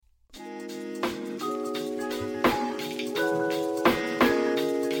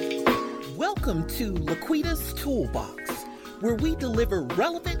Welcome to Laquita's Toolbox, where we deliver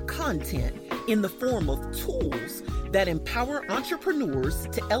relevant content in the form of tools that empower entrepreneurs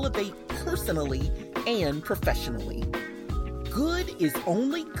to elevate personally and professionally. Good is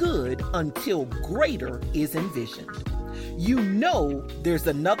only good until greater is envisioned. You know there's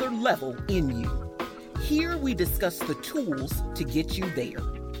another level in you. Here we discuss the tools to get you there.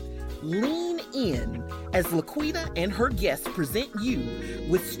 Lean in as Laquita and her guests present you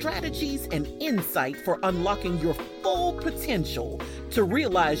with strategies and insight for unlocking your full potential to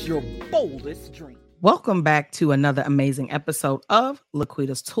realize your boldest dream. Welcome back to another amazing episode of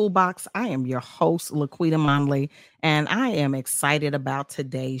Laquita's Toolbox. I am your host, Laquita Monley, and I am excited about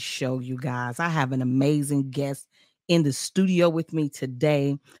today's show, you guys. I have an amazing guest in the studio with me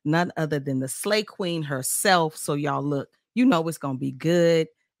today, none other than the Slay Queen herself. So y'all look, you know it's going to be good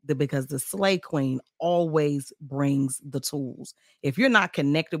because the Slay Queen always brings the tools. If you're not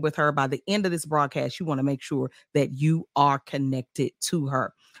connected with her by the end of this broadcast, you want to make sure that you are connected to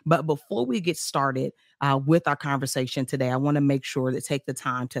her. But before we get started with our conversation today, I want to make sure to take the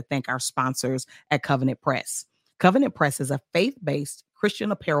time to thank our sponsors at Covenant Press. Covenant Press is a faith-based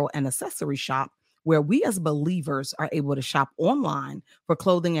Christian apparel and accessory shop where we as believers are able to shop online for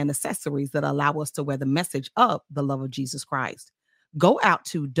clothing and accessories that allow us to wear the message of the love of Jesus Christ. Go out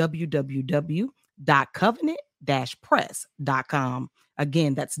to www.covenant-press.com.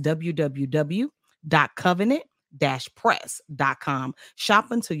 Again, that's www.covenant-press.com.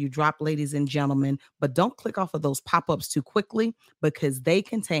 Shop until you drop, ladies and gentlemen, but don't click off of those pop-ups too quickly because they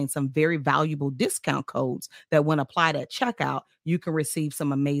contain some very valuable discount codes that when applied at checkout, you can receive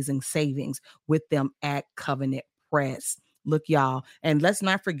some amazing savings with them at Covenant Press. Look, y'all, and let's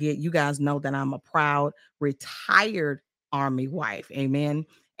not forget, you guys know that I'm a proud retired Army wife. Amen.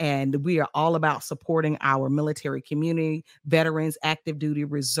 And we are all about supporting our military community, veterans, active duty,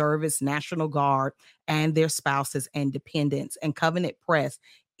 reservists, National Guard, and their spouses and dependents. And Covenant Press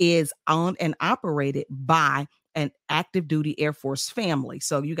is owned and operated by an active duty Air Force family.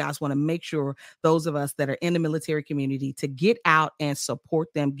 So you guys want to make sure those of us that are in the military community to get out and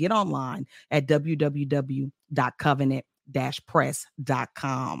support them. Get online at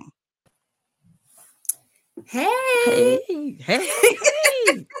www.covenant-press.com. Hey.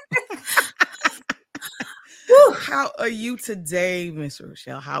 How are you today, Miss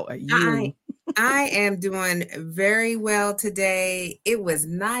Rochelle? How are you? I am doing very well today. It was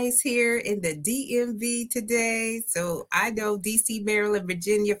nice here in the DMV today. So I know DC, Maryland,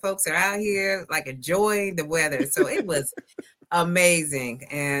 Virginia folks are out here like enjoying the weather. So it was amazing.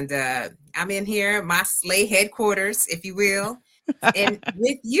 And I'm in here, my Slay headquarters, if you will, and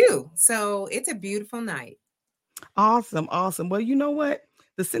with you. So it's a beautiful night. Awesome. Well, you know what?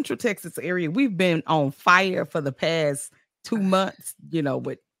 The Central Texas area, we've been on fire for the past 2 months,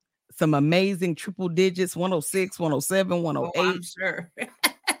 with some amazing triple digits, 106, 107, 108. Oh, I'm sure.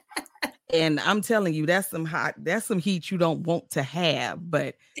 And I'm telling you, that's some heat you don't want to have.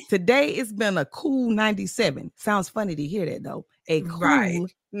 But today it's been a cool 97. Sounds funny to hear that, though. A cool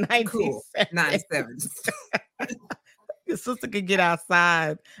 97. Cool 97. Your sister could get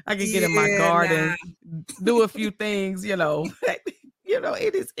outside. I could get in my garden, do a few things,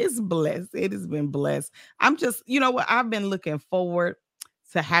 it's blessed. It has been blessed. I'm just, I've been looking forward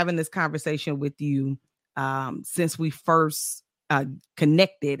to having this conversation with you since we first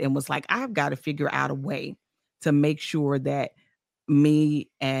connected and was like, I've got to figure out a way to make sure that me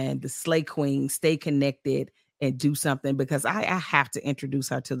and the Slay Queen stay connected and do something because I have to introduce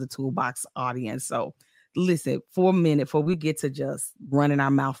her to the Toolbox audience. So listen, for a minute, before we get to just running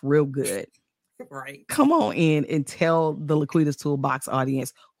our mouth real good, right? Come on in and tell the Laquita's Toolbox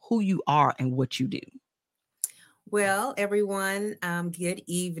audience who you are and what you do. Well, everyone, good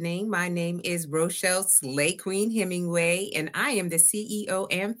evening. My name is Rochelle Slay Queen Hemingway, and I am the CEO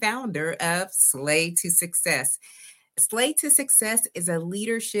and founder of Slay to Success. Slay to Success is a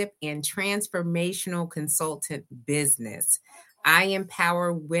leadership and transformational consultant business. I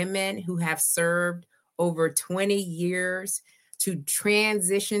empower women who have served over 20 years to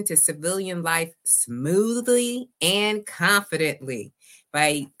transition to civilian life smoothly and confidently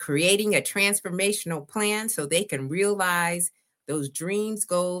by creating a transformational plan so they can realize those dreams,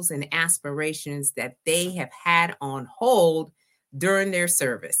 goals, and aspirations that they have had on hold during their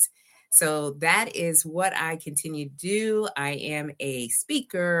service. So that is what I continue to do. I am a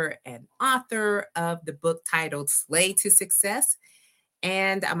speaker and author of the book titled Slay to Success.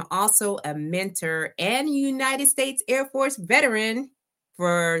 And I'm also a mentor and United States Air Force veteran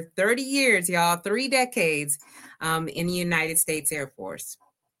for 30 years, y'all, 3 decades in the United States Air Force.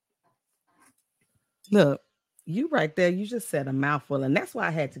 Look, you right there, you just said a mouthful, and that's why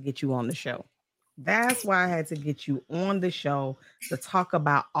I had to get you on the show. That's why I had to get you on the show to talk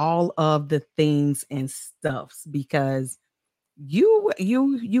about all of the things and stuffs because you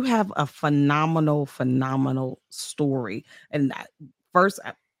have a phenomenal story. And first,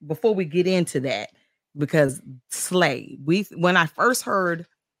 before we get into that, because Slay, we when I first heard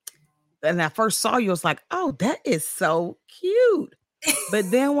and I first saw you, I was like, oh, that is so cute. But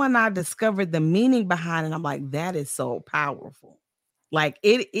then when I discovered the meaning behind it, I'm like, that is so powerful. Like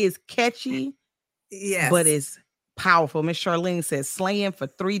it is catchy, but Yes. it's powerful. Miss Charlene says slaying for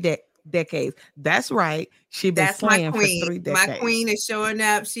decades. That's right. She been That's my slaying for queen. 3 decades. My queen is showing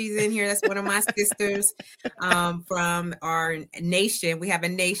up. She's in here. That's one of my sisters from our nation. We have a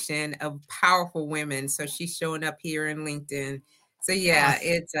nation of powerful women. So she's showing up here in LinkedIn. So yeah,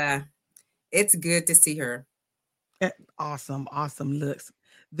 it's good to see her. Awesome, awesome looks.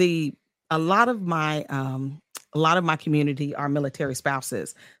 The a lot of my community are military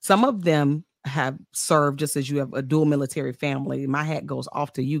spouses. Some of them have served just as you have a dual military family. My hat goes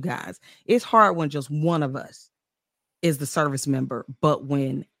off to you guys. It's hard when just one of us is the service member, but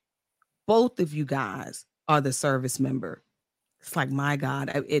when both of you guys are the service member, it's like my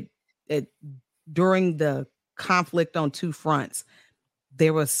God, it during the conflict on two fronts,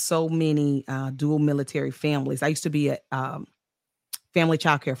 there were so many dual military families. I used to be a family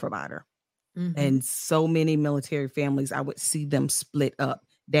child care provider. And so many military families, I would see them split up.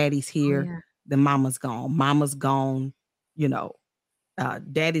 Daddy's Oh, here, yeah. then mama's gone. Mama's gone, you know,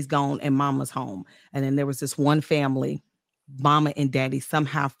 daddy's gone and mama's home. And then there was this one family, mama and daddy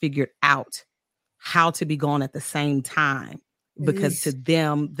somehow figured out how to be gone at the same time because to Eesh.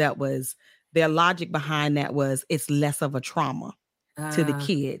 them, that was their logic behind that was it's less of a trauma to the Uh,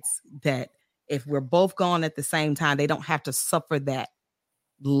 kids that if we're both gone at the same time, they don't have to suffer that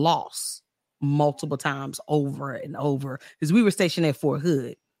loss multiple times over and over. Because we were stationed at Fort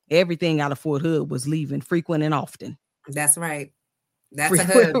Hood. Everything out of Fort Hood was leaving frequent and often. that's right. That's a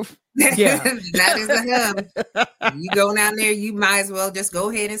hub. Frequent, yeah. That is a hub. You go down there, you might as well just go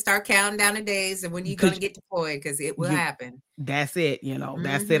ahead and start counting down the days and when you're going to get deployed because it will you, happen. that's it,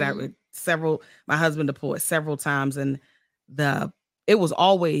 that's it. I would my husband deployed several times and it was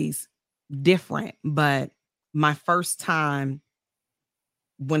always different. But my first time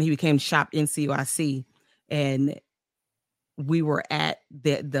when he became shop NCOIC and we were at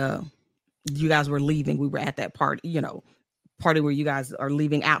the you guys were leaving, we were at that party, party where you guys are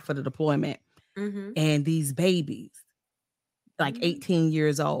leaving out for the deployment. And these babies, like 18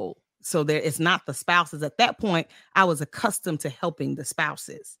 years old. So there it's not the spouses. At that point, I was accustomed to helping the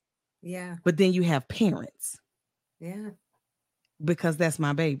spouses. Yeah. But then you have parents. Yeah. Because that's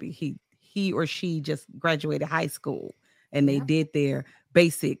my baby. He or she just graduated high school and they did their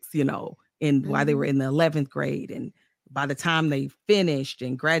basics, while they were in the 11th grade. And by the time they finished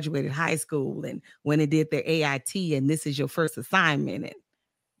and graduated high school and when they did their AIT and this is your first assignment. And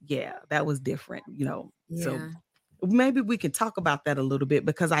yeah, that was different, Yeah. So maybe we can talk about that a little bit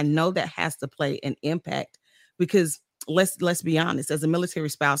because I know that has to play an impact because let's be honest, as a military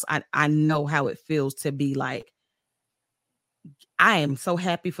spouse, I know how it feels to be like, I am so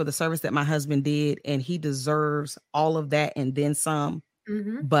happy for the service that my husband did and he deserves all of that and then some.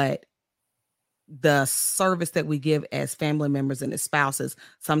 But the service that we give as family members and as spouses,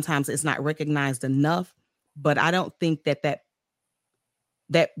 sometimes it's not recognized enough. But I don't think that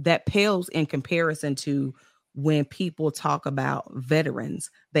pales in comparison to when people talk about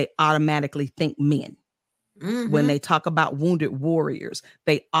veterans, they automatically think men. When they talk about wounded warriors,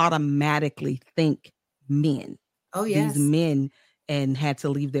 they automatically think men. Oh, These yes. men and had to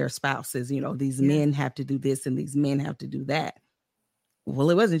leave their spouses, these men have to do this and these men have to do that. Well,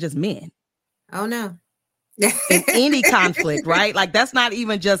 it wasn't just men. Oh, no. In any conflict, right? Like that's not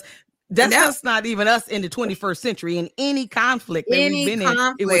even just not even us in the 21st century. In any conflict that we've been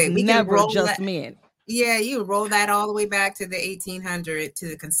in, it was never just men. Yeah, you roll that all the way back to the 1800s, to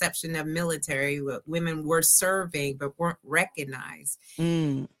the conception of military. Women were serving but weren't recognized.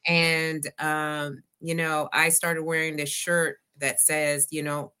 And, I started wearing this shirt that says,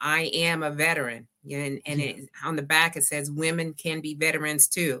 I am a veteran. And on the back, it says women can be veterans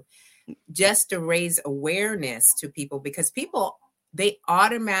too. Just to raise awareness to people because people, they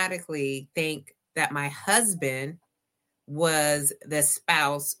automatically think that my husband was the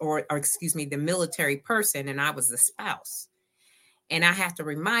spouse or excuse me, the military person and I was the spouse. And I have to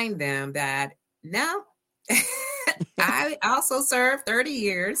remind them that no, I also served 30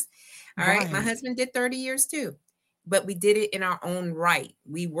 years. All right. My husband did 30 years too, but we did it in our own right.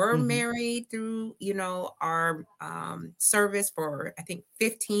 We were married through, our service for, I think,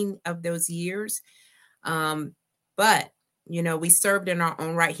 15 of those years. But, we served in our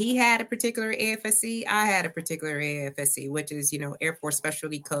own right. He had a particular AFSC. I had a particular AFSC, which is, Air Force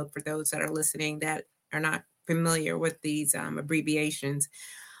Specialty Code, for those that are listening that are not familiar with these abbreviations.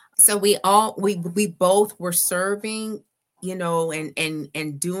 So we both were serving,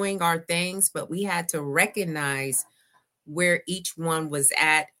 and doing our things, but we had to recognize where each one was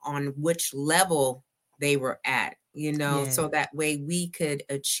at, on which level they were at, so that way we could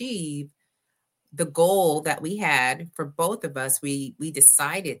achieve the goal that we had for both of us. We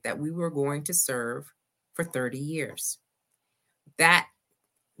decided that we were going to serve for 30 years. That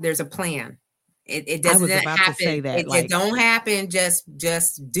there's a plan. It doesn't happen. It don't happen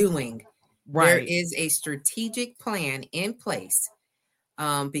just doing. Right. There is a strategic plan in place,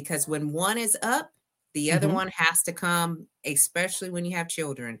 because when one is up, the other one has to come, especially when you have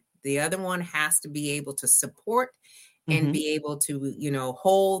children. The other one has to be able to support and be able to,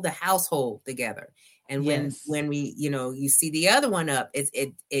 hold the household together. And when we, you see the other one up,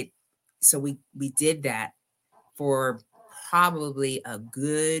 so we did that for probably a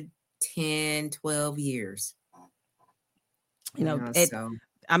good 10, 12 years.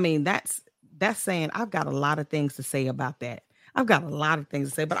 I mean, that's saying I've got a lot of things to say about that. I've got a lot of things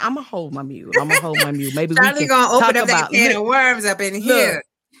to say, but I'm gonna hold my mute. Maybe Charlie gonna open up that can of worms up in here.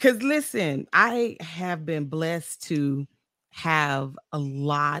 Because listen, I have been blessed to have a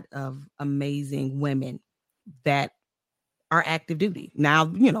lot of amazing women that are active duty.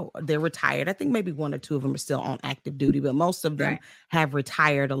 Now, they're retired. I think maybe one or two of them are still on active duty, but most of them have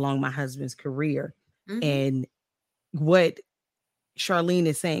retired along my husband's career. And what Charlene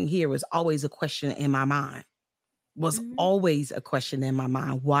is saying here was always a question in my mind. Always a question in my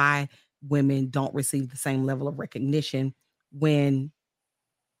mind, why women don't receive the same level of recognition when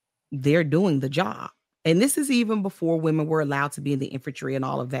they're doing the job. And this is even before women were allowed to be in the infantry and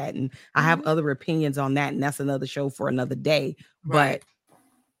all of that. And I have other opinions on that, and that's another show for another day. Right.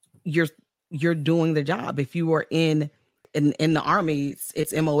 But you're doing the job. If you are in the Army,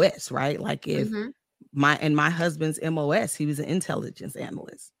 it's MOS, right? Like if my husband's MOS, he was an intelligence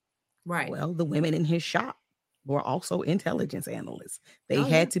analyst. Right. Well, the women in his shop were also intelligence analysts. They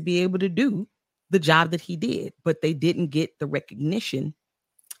had to be able to do the job that he did, but they didn't get the recognition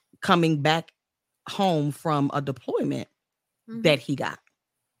coming back home from a deployment that he got.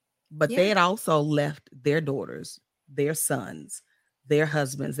 But they had also left their daughters, their sons, their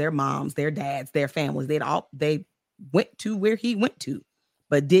husbands, their moms, their dads, their families. They went to where he went to,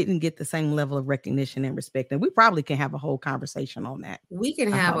 but didn't get the same level of recognition and respect. And we probably can have a whole conversation on that. We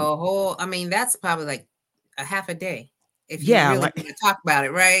can have a whole, that's probably like a half a day if you really want to talk about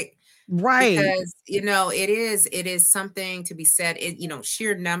it, right? Right. Because, it is something to be said.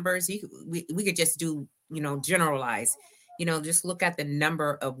 Sheer numbers, we could just do, generalize, just look at the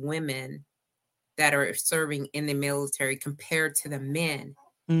number of women that are serving in the military compared to the men,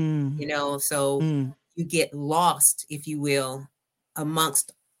 you get lost, if you will,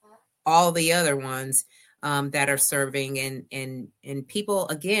 amongst all the other ones that are serving, and people,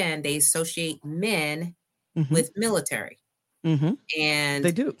 again, they associate men with military. And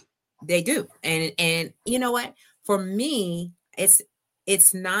they do. And you know what, for me,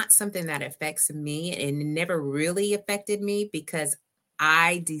 it's not something that affects me, and it never really affected me, because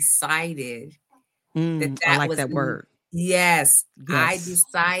I decided that I like that word. Yes, I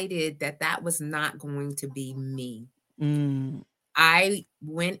decided that was not going to be me. I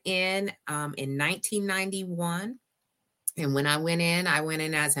went in 1991, and when I went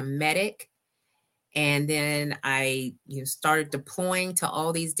in as a medic. And then I started deploying to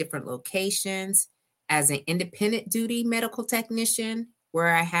all these different locations as an independent duty medical technician, where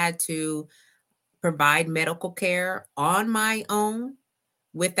I had to provide medical care on my own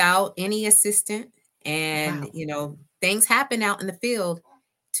without any assistant. And, things happen out in the field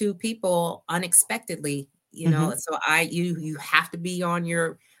to people unexpectedly, so you have to be on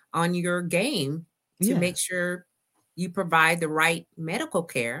your game to make sure you provide the right medical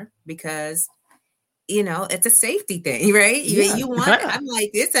care, because it's a safety thing, right? You want, I'm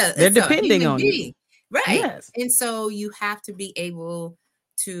like, they're depending on you. Right. Yes. And so you have to be able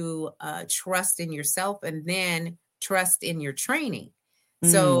to trust in yourself, and then trust in your training.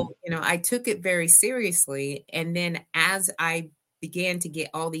 So, I took it very seriously. And then as I began to get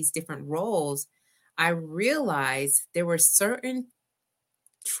all these different roles, I realized there were certain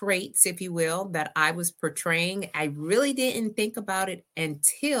traits, if you will, that I was portraying. I really didn't think about it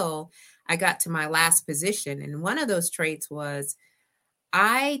until I got to my last position. And one of those traits was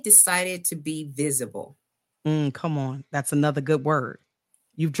I decided to be visible. Come on. That's another good word.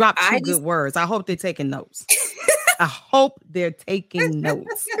 You've dropped two good words. I hope they're taking notes. I hope they're taking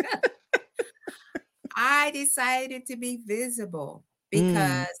notes. I decided to be visible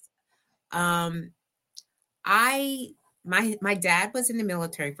Mm. because um I my dad was in the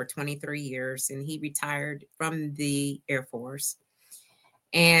military for 23 years and he retired from the Air Force.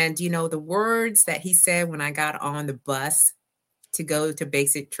 And the words that he said when I got on the bus to go to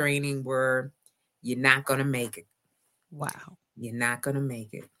basic training were, "You're not going to make it. Wow. You're not going to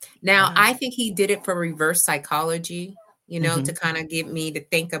make it." Now, Wow. I think he did it for reverse psychology, to Mhm. kind of get me to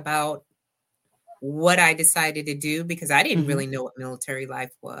think about what I decided to do because I didn't Mhm. really know what military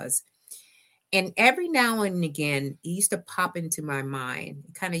life was. And every now and again, it used to pop into my mind,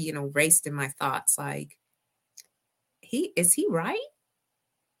 kind of, raced in my thoughts like, is he right?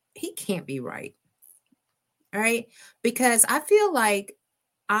 He can't be right. All right. Because I feel like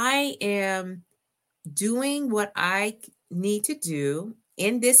I am doing what I need to do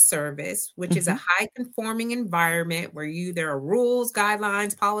in this service, which is a Mhm. high conforming environment where there are rules,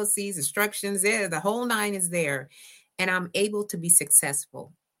 guidelines, policies, instructions there. The whole nine is there. And I'm able to be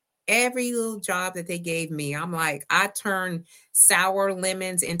successful. Every little job that they gave me, I'm like, I turned sour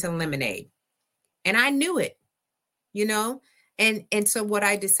lemons into lemonade. And I knew it, you know? And so what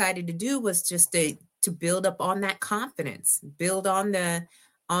I decided to do was just to build up on that confidence, build on that,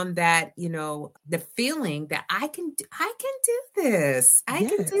 the feeling that I can do this. I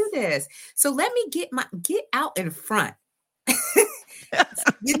can Yes. do this. So let me get out in front.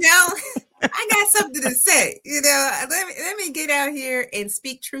 You know, I got something to say. Let me get out here and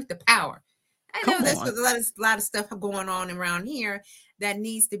speak truth to power. I know Come there's on. a lot of stuff going on around here that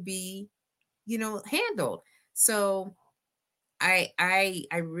needs to be, handled. So I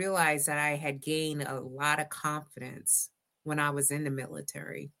realized that I had gained a lot of confidence when I was in the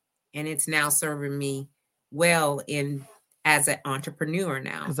military, and it's now serving me well in as an entrepreneur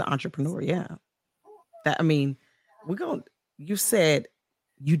now. As an entrepreneur, yeah. That I mean, we're going you said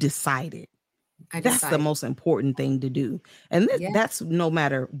you decided. I That's the decided, most important thing to do. And yeah, that's no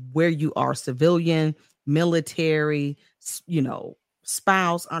matter where you are, civilian, military,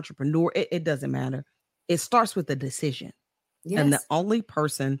 spouse, entrepreneur, it doesn't matter. It starts with a decision. And the yes, only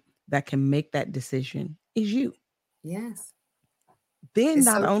person that can make that decision is you. yes, Then it's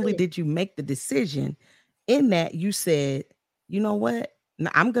not so only true. did you make the decision, in that you said, you know what?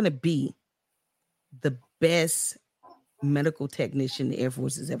 I'm going to be the best medical technician the Air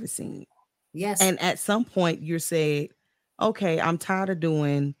Force has ever seen. Yes, And at some point you're saying, okay, I'm tired of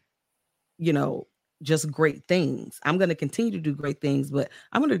doing, you know, just great things. I'm going to continue to do great things, but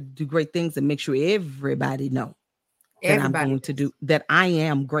I'm going to do great things and make sure everybody know that I'm everybody going to does. do that. I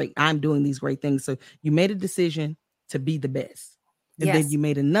am great. I'm doing these great things. So you made a decision to be the best. And then Yes, you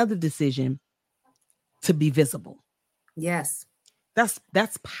made another decision to be visible. yes.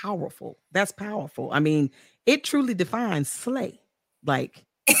 That's powerful. That's powerful. I mean, it truly defines slay. Like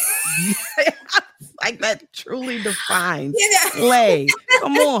yeah, like that truly defines You know, slay.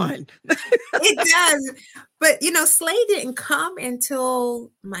 Come on. it does. But Slay didn't come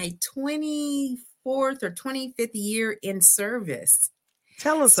until my 24th or 25th year in service.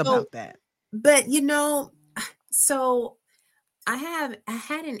 Tell us So, about that. but so I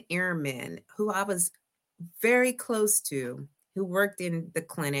had an airman who I was very close to, who worked in the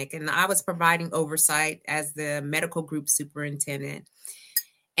clinic, and I was providing oversight as the medical group superintendent.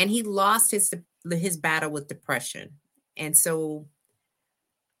 And he lost his battle with depression. And so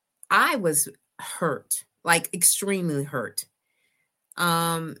I was hurt, like extremely hurt.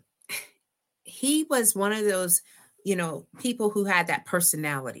 Um, he was one of those, people who had that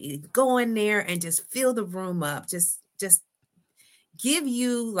personality. Go in there and just fill the room up, just give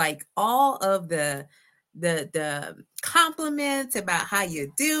you like all of the compliments about how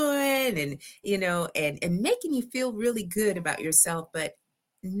you're doing, and and making you feel really good about yourself, but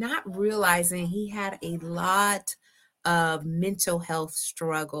not realizing he had a lot of mental health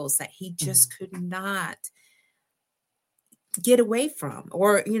struggles that he Mhm, just could not get away from,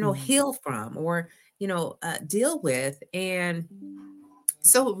 or mhm, heal from, or deal with. And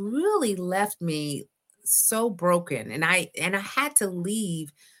so it really left me so broken, and I had to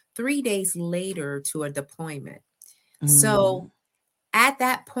leave 3 days later to a deployment. So mm, at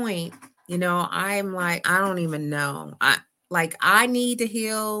that point, I'm like, I don't even know. I need to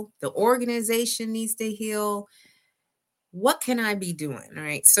heal, the organization needs to heal. What can I be doing? All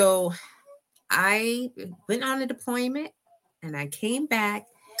right. So I went on a deployment, and I came back,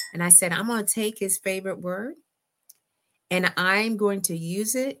 and I said, I'm going to take his favorite word, and I'm going to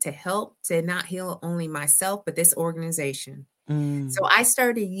use it to help to not heal only myself, but this organization. So I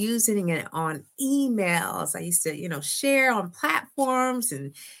started using it on emails. I used to, share on platforms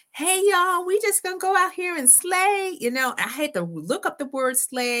and, hey, y'all, we just gonna go out here and slay. I had to look up the word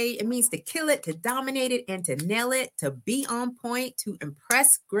slay. It means to kill it, to dominate it, and to nail it, to be on point, to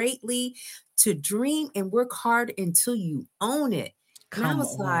impress greatly, to dream and work hard until you own it. And I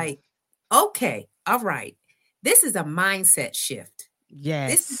was like, okay, all right. This is a mindset shift.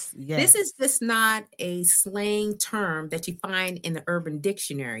 Yes. This is just not a slang term that you find in the Urban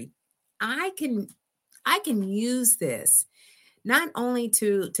Dictionary. I can use this not only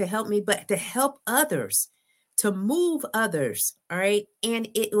to help me, but to help others, to move others. All right. And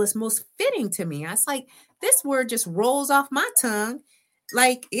it was most fitting to me. I was like, this word just rolls off my tongue.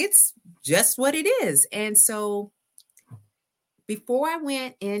 Like it's just what it is. And so before I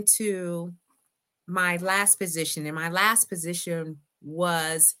went into my last position, and my last position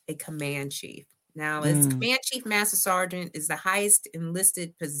was a command chief. Now, as command chief master sergeant is the highest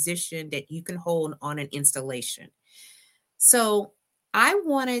enlisted position that you can hold on an installation. So I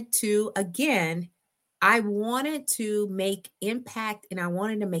wanted to make impact, and I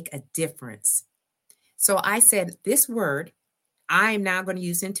wanted to make a difference. So I said, this word, I am now going to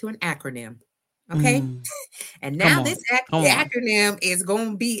use into an acronym. Okay. And now this acronym is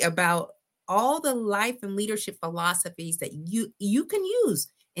going to be about all the life and leadership philosophies that you can use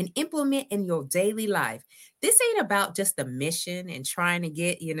and implement in your daily life. This ain't about just the mission and trying to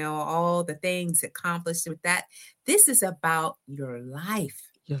get, all the things accomplished with that. This is about your life.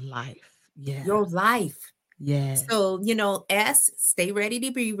 Your life. Yeah. Your life. Yes. So, S, stay ready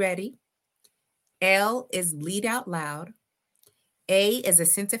to be ready. L is lead out loud. A is a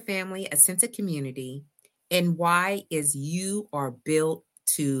sense of family, a sense of community. And Y is you are built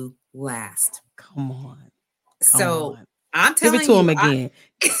to last. Come on. I'm telling you. Give it to them again.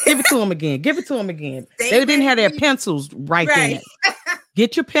 Give it to them again. Give it to them again. They didn't have their pencils right then.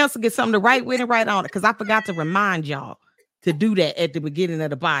 Get your pencil, get something to write with and write on it. Because I forgot to remind y'all to do that at the beginning of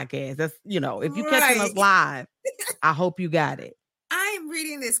the podcast. That's, if you're catching us live, I hope you got it. I am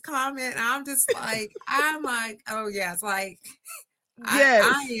reading this comment. And I'm just like, oh yes, like yes.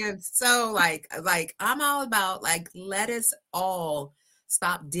 I am so like I'm all about let us all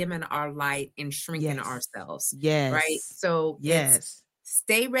stop dimming our light and shrinking ourselves. Yes. Right. So yes.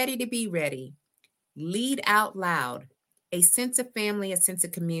 Stay ready to be ready. Lead out loud. A sense of family, a sense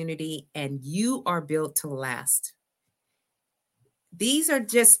of community, and you are built to last. These are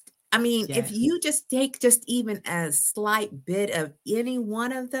just, if you just take just even a slight bit of any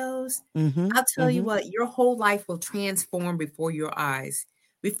one of those, I'll tell you what, your whole life will transform before your eyes.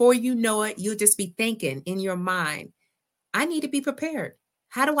 Before you know it, you'll just be thinking in your mind, I need to be prepared.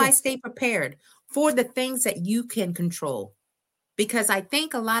 How do I stay prepared for the things that you can control? Because I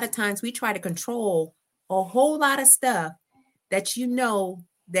think a lot of times we try to control a whole lot of stuff that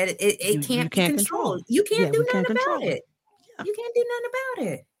that it can't be controlled. You can't do nothing about it. Yeah. You can't do nothing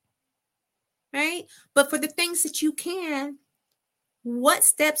about it. Right? But for the things that you can, what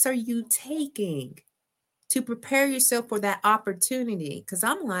steps are you taking to prepare yourself for that opportunity? Because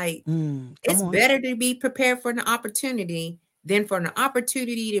I'm like, it's better to be prepared for an opportunity than for an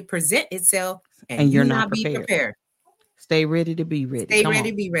opportunity to present itself and you're not prepared. Stay ready to be ready. Stay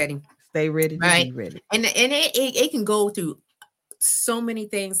ready to be ready. Stay ready to be ready. And it can go through so many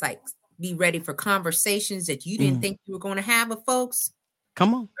things, like be ready for conversations that you didn't think you were going to have with folks.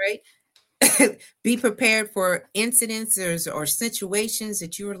 Come on. Right? Be prepared for incidents or situations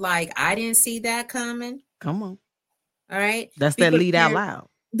that you were like, I didn't see that coming. Come on. All right. That's that lead out loud.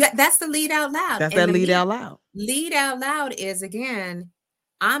 That's the lead out loud. That's that lead out loud. Lead out loud is, again,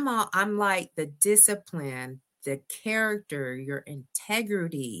 I'm like the discipline, the character, your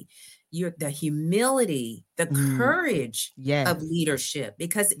integrity, the humility, the courage of leadership.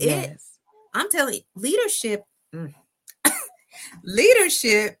 Because I'm telling you, leadership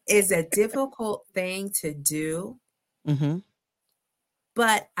is a difficult thing to do.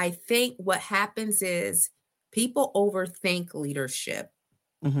 But I think what happens is people overthink leadership.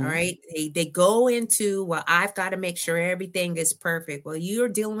 All right. They go into, well, I've got to make sure everything is perfect. Well, you're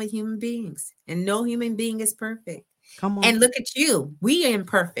dealing with human beings and no human being is perfect. Come on. And look at you. We are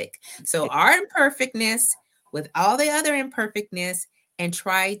imperfect. So our imperfectness with all the other imperfectness, and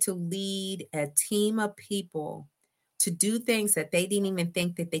try to lead a team of people to do things that they didn't even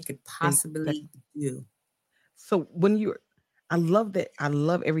think that they could possibly do. So I love that. I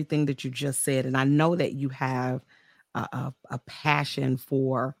love everything that you just said. And I know that you have a passion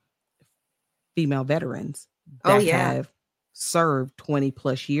for female veterans that have served 20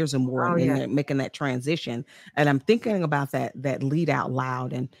 plus years or more and making that transition. And I'm thinking about that lead out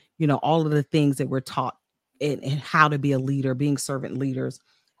loud and, all of the things that we're taught and how to be a leader, being servant leaders.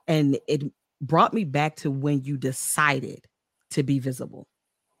 And it brought me back to when you decided to be visible.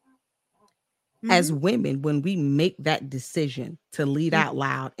 As Mhm. women, when we make that decision to lead out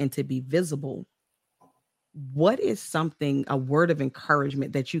loud and to be visible, what is something, a word of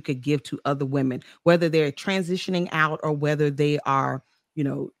encouragement that you could give to other women, whether they're transitioning out or whether they are, you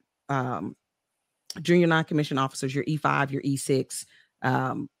know, junior non-commissioned officers, your E5, your E6,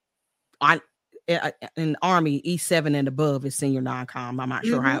 on in Army, E7 and above is senior non-com. I'm not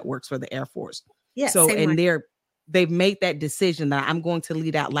sure how it works for the Air Force. Yeah, So, same and way. they've made that decision that I'm going to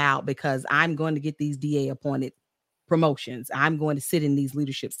lead out loud because I'm going to get these DA appointed promotions. I'm going to sit in these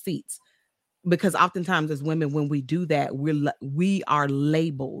leadership seats. Because oftentimes as women, when we do that, we are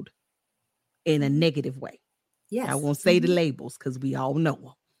labeled in a negative way. I Yes. won't say the labels because we all know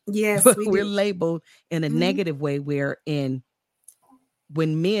them. Yes, But we we're do. labeled in a negative way, wherein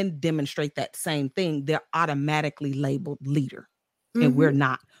when men demonstrate that same thing, they're automatically labeled leader, and we're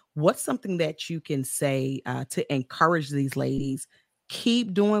not. What's something that you can say to encourage these ladies?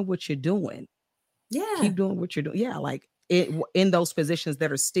 Keep doing what you're doing. Yeah. Keep doing what you're doing. Yeah, like in those positions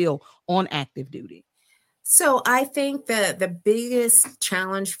that are still on active duty. So I think that the biggest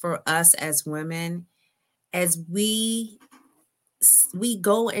challenge for us as women, as we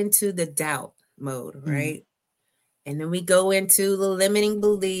go into the doubt mode, right? And then we go into the limiting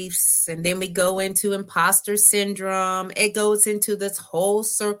beliefs, and then we go into imposter syndrome. It goes into this whole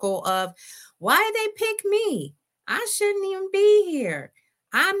circle of why they pick me? I shouldn't even be here.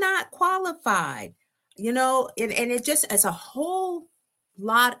 I'm not qualified. And it just as a whole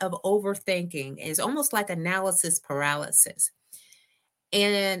lot of overthinking. It's almost like analysis paralysis.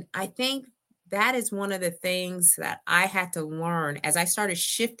 And I think that is one of the things that I had to learn as I started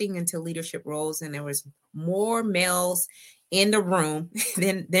shifting into leadership roles, and there was more males in the room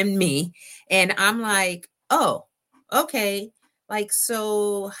than me. And I'm like, oh, okay. Like,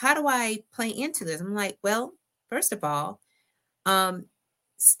 so how do I play into this? I'm like, well, first of all, um,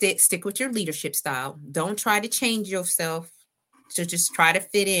 stick with your leadership style. Don't try to change yourself to just try to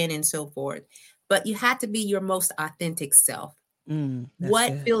fit in and so forth. But you have to be your most authentic self. That's What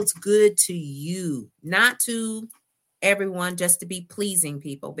good. feels good to you, not to everyone, just to be pleasing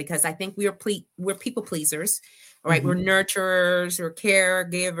people, because I think we're people pleasers, right? We're nurturers, we're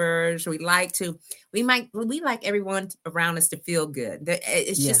caregivers. We like everyone around us to feel good.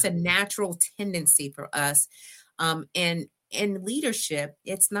 It's just a natural tendency for us. And in leadership,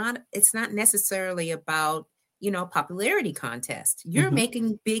 it's not necessarily about popularity contest. You're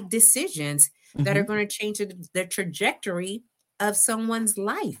making big decisions that are going to change the trajectory of someone's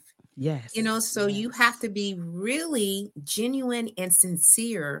life. Yes. So you have to be really genuine and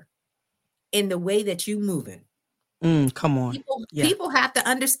sincere in the way that you move in. Come on. People have to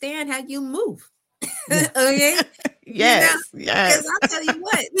understand how you move. Yeah. Okay. Yes. Because I'll tell you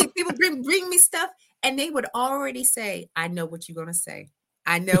what, people bring me stuff and they would already say, I know what you're gonna say.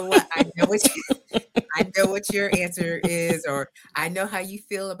 I know what I know what your answer is, or I know how you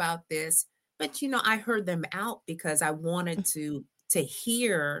feel about this. But I heard them out because I wanted to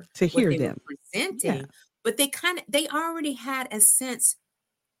hear what they were them. presenting. Yeah. But they already had a sense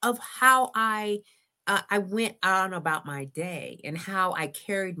of how I went on about my day and how I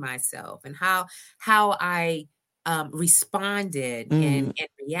carried myself and how I responded and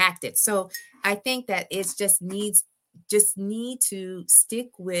reacted. So I think that it's just need to stick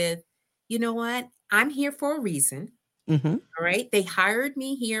with, you know what? I'm here for a reason. All right. They hired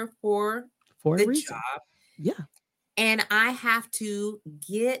me here for a the reason. job. Yeah. And I have to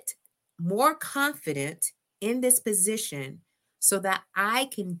get more confident in this position so that I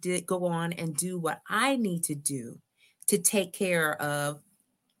can go on and do what I need to do to take care of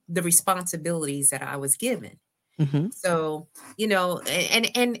the responsibilities that I was given. So,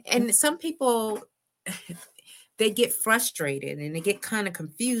 and some people, they get frustrated and they get kind of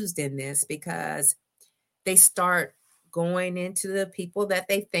confused in this because they start going into the people that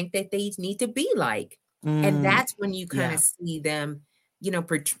they think that they need to be like. And that's when you kind of see them,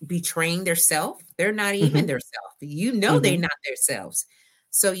 betraying their self. They're not even their self. They're not their selves.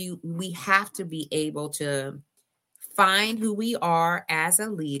 So we have to be able to find who we are as a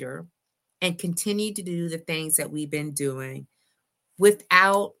leader and continue to do the things that we've been doing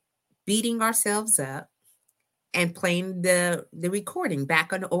without beating ourselves up and playing the recording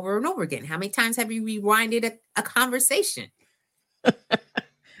back on over and over again. How many times have you rewinded a conversation?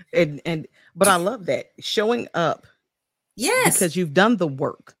 But I love that showing up. Yes. Because you've done the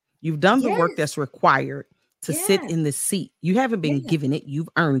work. You've done the work that's required to sit in the seat. You haven't been given it. You've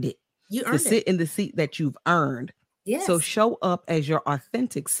earned it. You earned to sit in the seat that you've earned. Yes. So show up as your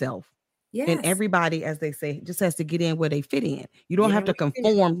authentic self And Yes. everybody, as they say, just has to get in where they fit in. You don't Get have in to where you fit in.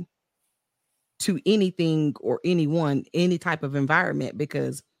 conform to anything or anyone, any type of environment,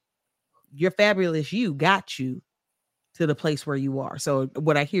 because your fabulous you got you to the place where you are. So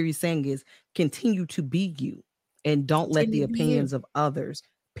what I hear you saying is continue to be you and don't let the Continue to be you. opinions of others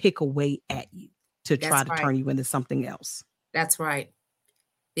pick away at you to try That's to right. turn you into something else. That's right.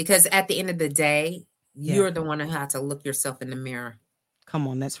 Because at the end of the day, Yeah. you're the one who has to look yourself in the mirror. Come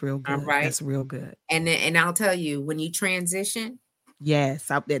on, that's real good. All right. That's real good. And I'll tell you, when you transition, yes,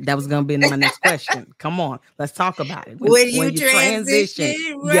 that was going to be my next question. Come on, let's talk about it. When you transition,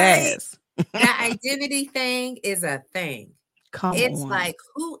 right? Yes. That identity thing is a thing. Come It's on. like,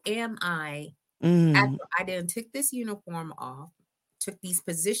 who am I? Mm. After I done took this uniform off, took these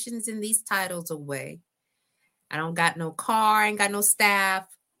positions and these titles away. I don't got no car, I ain't got no staff,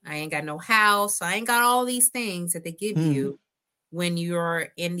 I ain't got no house, I ain't got all these things that they give you when you're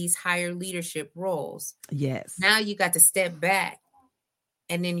in these higher leadership roles. Yes. Now you got to step back,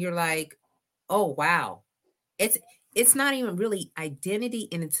 and then you're like, oh wow. It's not even really identity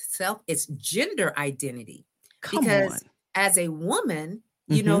in itself, it's gender identity. Because as a woman,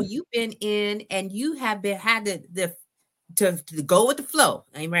 you know, you've been in and you have been had to go with the flow,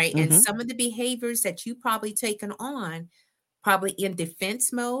 right? And some of the behaviors that you probably taken on, probably in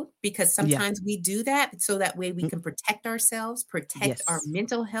defense mode, because sometimes we do that so that way we can protect ourselves, protect our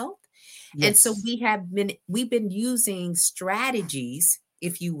mental health. And so we've been using strategies,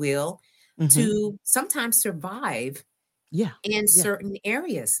 if you will, to sometimes survive in certain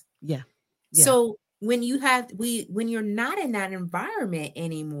areas. So when you're not in that environment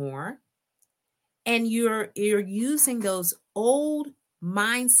anymore, and you're using those old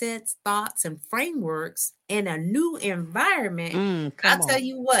mindsets, thoughts, and frameworks in a new environment, I'll tell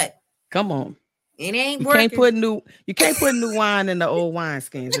you what. Come on. It ain't working. You can't put new wine in the old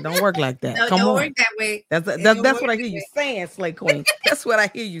wineskins. It don't work like that. No, Come on. Work that way. That's what I hear you saying, Slay Queen. That's what I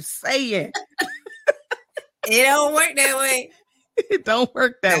hear you saying. It don't work that way. It don't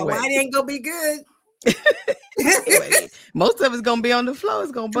work that way. Wine ain't gonna be good. Most of it's gonna be on the floor.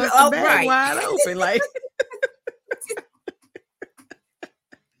 It's gonna bust the bag wide open, like.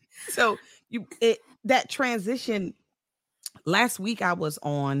 So that transition. Last week I was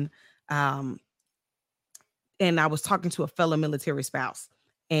on, and I was talking to a fellow military spouse,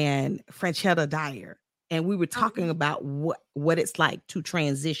 and Franchetta Dyer, and we were talking about what it's like to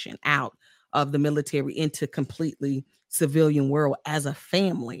transition out of the military into completely civilian world as a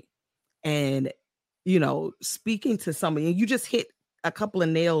family. And you know, speaking to somebody, and you just hit a couple of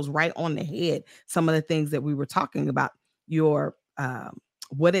nails right on the head. Some of the things that we were talking about, your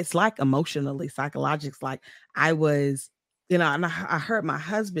what it's like emotionally, psychologically. Like I was, you know, and I heard my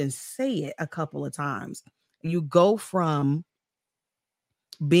husband say it a couple of times. You go from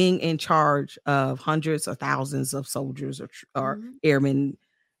being in charge of hundreds or thousands of soldiers or airmen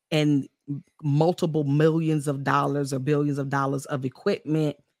and multiple millions of dollars or billions of dollars of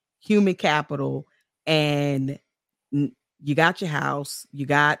equipment, human capital, and you got your house, you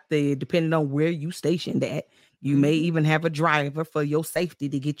got depending on where you stationed at, you may even have a driver for your safety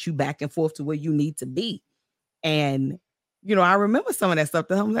to get you back and forth to where you need to be. And, you know, I remember some of that stuff.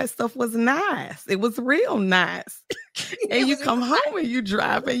 That stuff was nice. It was real nice. And you come home and you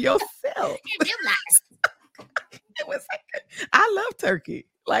driving yourself. It was like, I love turkey.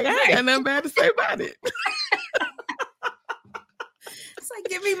 Like, I ain't got nothing bad to say about it. It's like,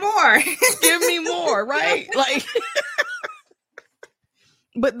 give me more. Give me more, right? Like,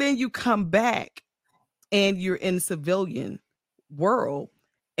 but then you come back and you're in civilian world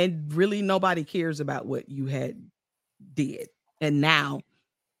and really nobody cares about what you had did. And now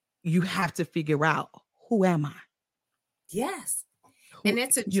you have to figure out, who am I? Yes. And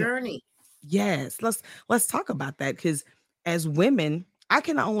it's a journey. Yes. Let's talk about that, because as women, I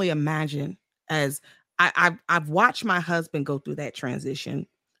can only imagine, as I've watched my husband go through that transition.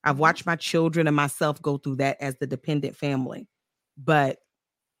 I've watched my children and myself go through that as the dependent family. But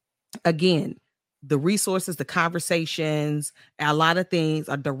again, the resources, the conversations, a lot of things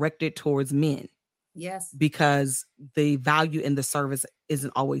are directed towards men. Yes. Because the value in the service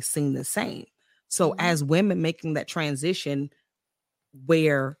isn't always seen the same. So as women making that transition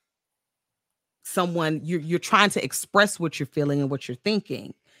where you're trying to express what you're feeling and what you're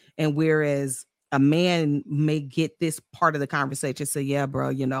thinking, and whereas a man may get this part of the conversation, say, yeah, bro,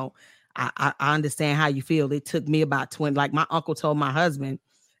 you know, I understand how you feel. It took me about 20, like my uncle told my husband,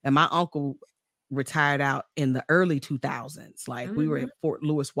 and my uncle retired out in the early 2000s. Like we were at Fort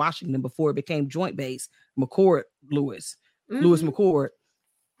Lewis, Washington before it became Joint Base, Lewis McCord.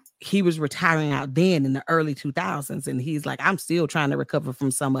 he was retiring out then in the early 2000s, and he's like, I'm still trying to recover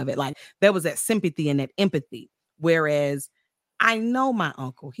from some of it. Like, there was that sympathy and that empathy. Whereas I know my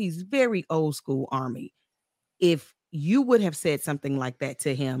uncle, he's very old school Army. If you would have said something like that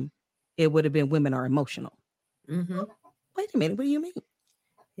to him, it would have been women are emotional. Mm-hmm. Wait a minute, what do you mean?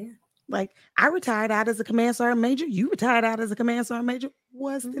 Yeah. Like, I retired out as a command sergeant major. You retired out as a command sergeant major.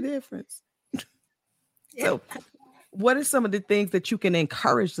 What's the difference? Yeah. So, what are some of the things that you can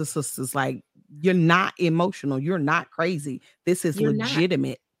encourage the sisters? Like, you're not emotional. You're not crazy. This is You're not.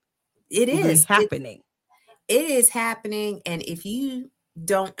 legitimate. It is happening. It is happening. And if you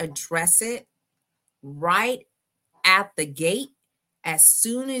don't address it right at the gate, as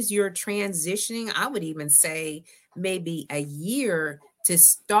soon as you're transitioning, I would even say maybe a year to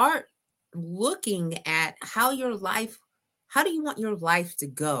start looking at how do you want your life to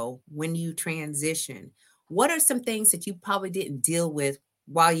go when you transition? What are some things that you probably didn't deal with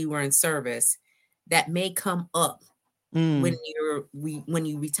while you were in service that may come up when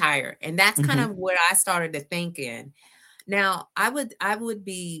you retire? And that's kind of what I started to think in. Now, I would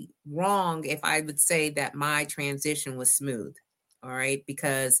be wrong if I would say that my transition was smooth. All right,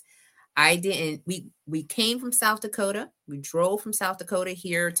 because I didn't we came from South Dakota. We drove from South Dakota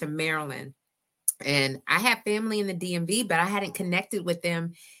here to Maryland. And I have family in the DMV, but I hadn't connected with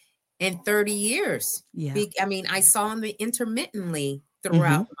them in 30 years. Yeah. I mean, I saw them intermittently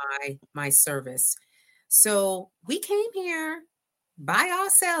throughout my service. So we came here by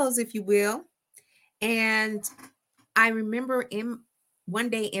ourselves, if you will. And I remember one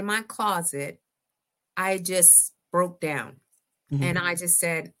day in my closet, I just broke down. And I just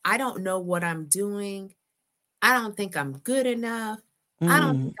said, I don't know what I'm doing. I don't think I'm good enough. I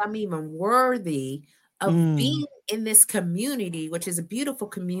don't think I'm even worthy of being in this community, which is a beautiful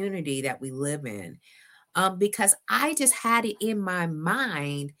community that we live in. Because I just had it in my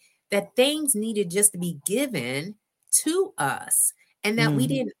mind that things needed just to be given to us and that we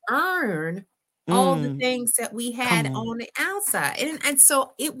didn't earn all the things that we had on the outside. And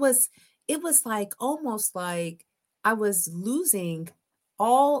so it was like almost like I was losing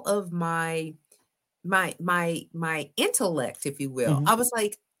all of my intellect, if you will. I was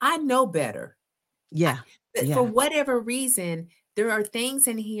like, I know better. Yeah. For whatever reason, there are things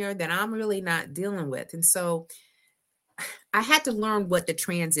in here that I'm really not dealing with. And so I had to learn what the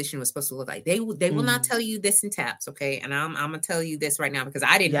transition was supposed to look like. They will not tell you this in taps, okay? And I'm gonna tell you this right now because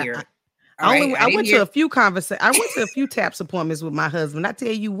I didn't hear it. I went to a few conversations. I went to a few taps appointments with my husband. I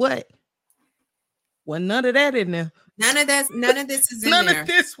tell you what, well, none of that in there. None of this is in there. None of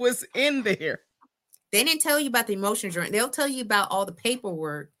this was in there. They didn't tell you about the emotional journey. They'll tell you about all the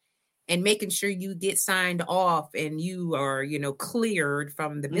paperwork and making sure you get signed off and you are, cleared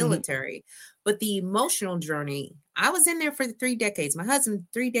from the military. But the emotional journey, I was in there for 3 decades. My husband,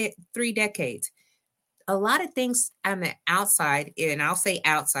 3 decades. A lot of things on the outside, and I'll say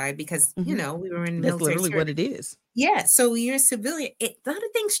outside because, we were in the That's military. literally what it is. Yeah. So you're a civilian. A lot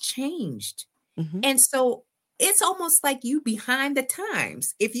of things changed. And so it's almost like you behind the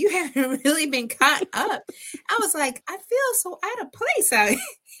times. If you haven't really been caught up, I was like, I feel so out of place out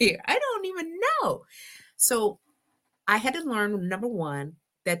here. I don't even know. So I had to learn, number one,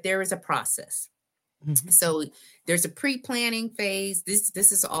 that there is a process. So there's a pre-planning phase.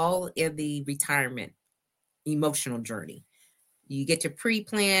 This is all in the retirement emotional journey. You get your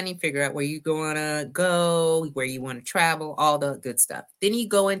pre-planning, figure out where you're going to go, where you want to travel, all the good stuff. Then you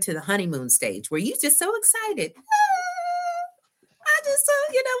go into the honeymoon stage where you're just so excited. I just so,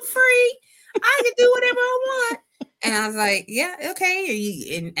 free. I can do whatever I want. And I was like, yeah,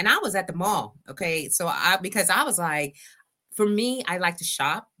 okay. And I was at the mall. Okay. So because I was like, for me, I like to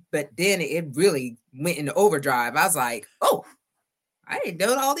shop, but then it really went into overdrive. I was like, oh, I didn't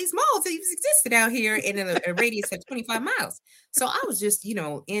know all these malls existed out here in a radius of 25 miles. So I was just, in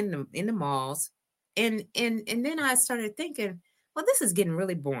the malls. And then I started thinking, well, this is getting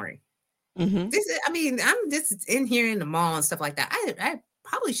really boring. I'm just in here in the mall and stuff like that. I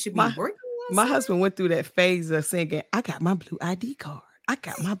probably should be working. My husband went through that phase of singing, I got my blue ID card. I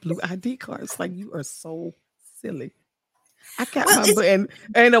got my blue ID card. It's like, you are so silly. I got my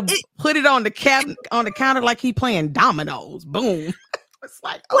put it on the counter like he playing dominoes. Boom. It's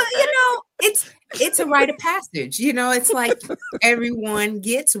like, okay. Well, it's a rite of passage. It's like everyone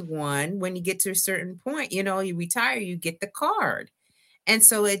gets one. When you get to a certain point, you retire, you get the card. And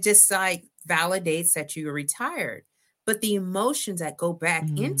so it just like validates that you're retired. But the emotions that go back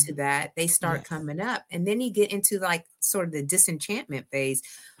into that, they start coming up. And then you get into like sort of the disenchantment phase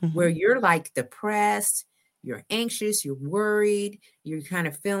where you're like depressed, you're anxious, you're worried, you're kind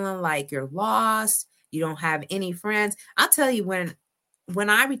of feeling like you're lost, you don't have any friends. I'll tell you, when when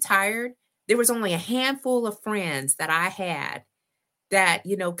I retired, there was only a handful of friends that I had that,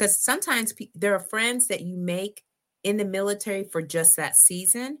 because sometimes there are friends that you make in the military for just that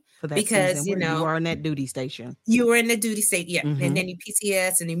season, For that because, season where you are in that duty station. you were in the duty state. Yeah. Mhm. And then you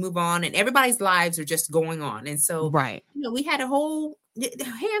PCS and you move on, and everybody's lives are just going on. And so, Right. we had a whole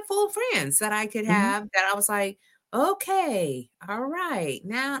handful of friends that I could Mhm. have that I was like, okay, all right,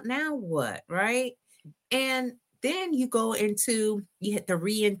 now what? Right. And then you go into, you hit the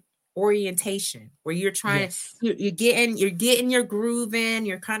reorientation, where you're trying Yes. you're getting your groove in,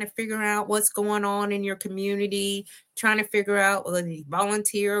 you're kind of figuring out what's going on in your community, trying to figure out whether you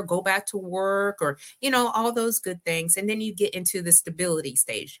volunteer, go back to work, or all those good things. And then you get into the stability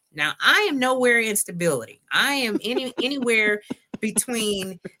stage. Now, I am nowhere in stability. I am anywhere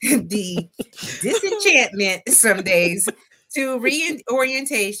between the disenchantment some days to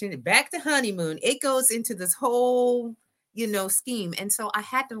reorientation, back to honeymoon. It goes into this whole, scheme. And so I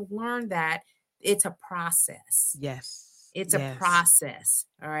had to learn that it's a process. Yes. It's Yes. a process.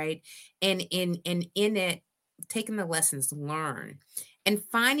 All right. And in it, taking the lessons learned and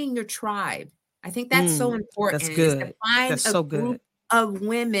finding your tribe. I think that's so important. That's Is to good. find That's a so group good. of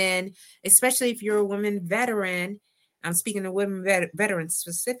women, especially if you're a woman veteran. I'm speaking of women veterans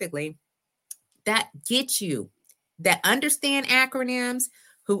specifically, that get you, that understand acronyms,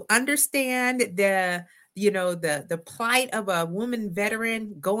 who understand the plight of a woman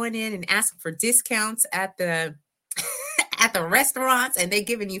veteran going in and asking for discounts at the at the restaurants, and they're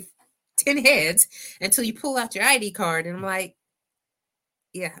giving you 10 heads until you pull out your ID card. And I'm like,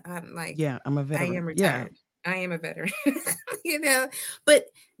 yeah, I'm like, Yeah, I'm a I veteran. am Yeah. retired. I am a veteran. But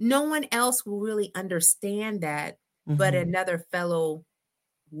no one else will really understand that but Mhm. another fellow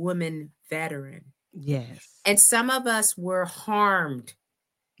woman veteran. Yes. And some of us were harmed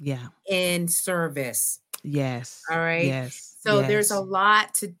Yeah. in service. Yes. All right. Yes. So there's a Yes.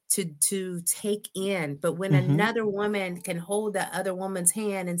 lot to take in. But when Mhm. another woman can hold the other woman's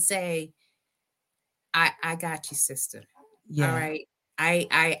hand and say, I got you, sister. All Yeah. right.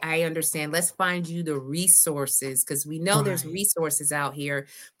 I understand. Let's find you the resources, because we know there's Right. resources out here,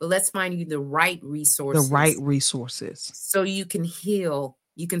 but let's find you the right The resources right resources. so you can heal.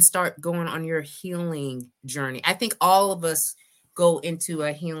 You can start going on your healing journey. I think all of us go into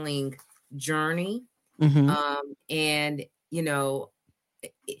a healing journey. Mhm. And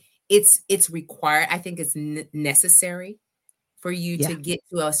it's required. I think it's necessary for you Yeah. to get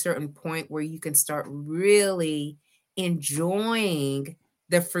to a certain point where you can start really enjoying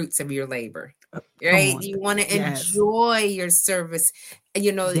the fruits of your labor. Come Right? on. You want to Yes. enjoy your service, after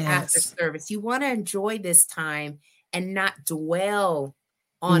Yes. service. You want to enjoy this time and not dwell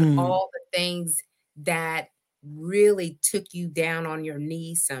on all the things that really took you down on your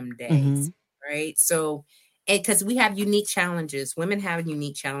knees some days. Mhm. Right? So, and because we have unique challenges, women have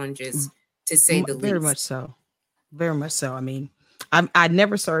unique challenges, to say the Very least. much so. Very much so. I mean, I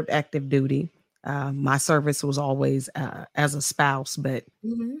never served active duty. My service was always as a spouse, but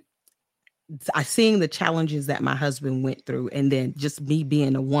Mhm. I seeing the challenges that my husband went through, and then just me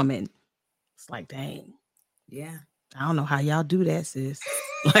being a woman, it's like, dang, Yeah. I don't know how y'all do that, sis.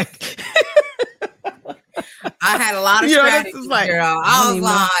 Like, I had a lot of this strategies, is like, girl.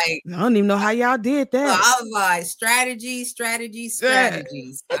 I don't even know how y'all did that. I was like, strategies.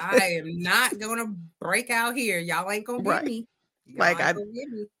 I am not gonna break out here. Y'all ain't gonna get Right. me. Y'all Like ain't gonna get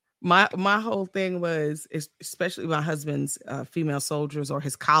me. my whole thing was, especially my husband's female soldiers or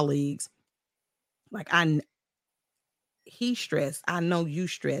his colleagues, like he stressed. I know you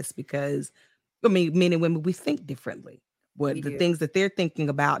stress because, I mean, men and women, we think differently. What We the do. things that they're thinking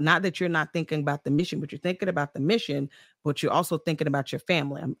about, not that you're not thinking about the mission, but you're thinking about the mission, but you're also thinking about your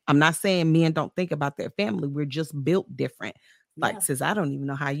family. I'm not saying men don't think about their family. We're just built different. Like, Yeah. says, I don't even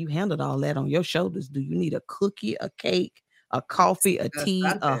know how you handled all that on your shoulders. Do you need a cookie, a cake, a coffee, a tea,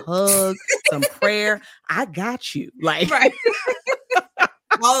 a Something. hug, some prayer? I got you. Like, Right.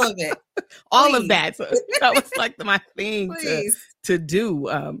 All of it. all of Please. that. So that was like my thing Please. to do.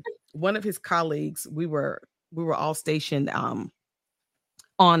 One of his colleagues, we were all stationed on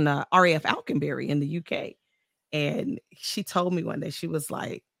RAF Alconbury in the UK, and she told me one day, she was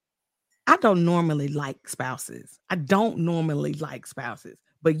like, I don't normally like spouses.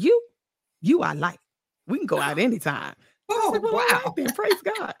 But you I like. We can go out anytime. I said, well, all right, Wow. then praise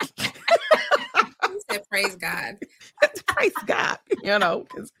God. You said praise God. Praise God,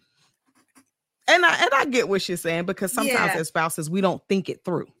 'cause and I get what she's saying, because sometimes Yeah. as spouses, we don't think it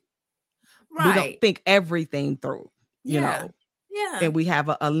through. We don't Right. think everything through, Yeah. Yeah. and we have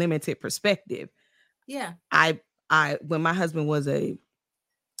a limited perspective. Yeah. I when my husband was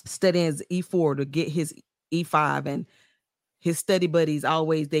studying his E4 to get his E5, and his study buddies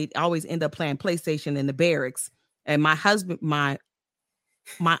they always end up playing PlayStation in the barracks. And my husband, my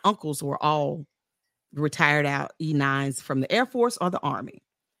uncles were all retired out E9s from the Air Force or the Army.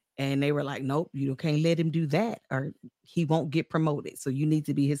 And they were like, nope, you can't let him do that or he won't get promoted. So you need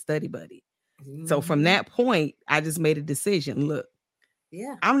to be his study buddy. Mm-hmm. So from that point, I just made a decision. Look,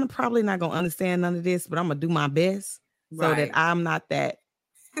 I'm probably not going to understand none of this, but I'm going to do my best so that I'm not that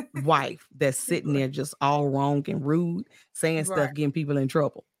wife that's sitting there just all wrong and rude, saying stuff, getting people in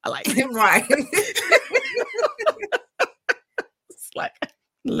trouble. I like it. Right. It's like,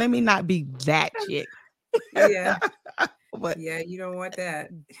 let me not be that chick. Yeah. But you don't want that.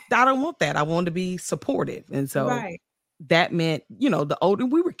 I don't want that. I want to be supportive. And so that meant, the older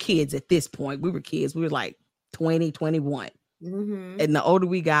we were kids at this point, we were like 20, 21. Mm-hmm. And the older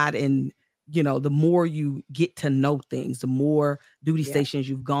we got and, the more you get to know things, the more duty stations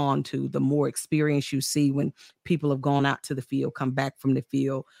you've gone to, the more experience you see when people have gone out to the field, come back from the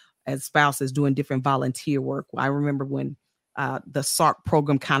field as spouses doing different volunteer work. I remember when the SARC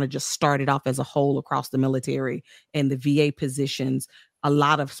program kind of just started off as a whole across the military and the VA positions. A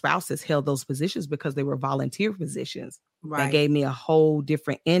lot of spouses held those positions because they were volunteer positions. Right. That gave me a whole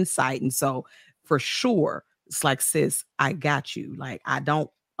different insight. And so for sure, it's like, sis, I got you. Like, I don't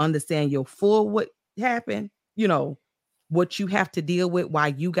understand your full what happened, what you have to deal with, why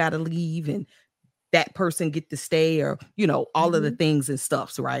you got to leave and that person get to stay or, all of the things and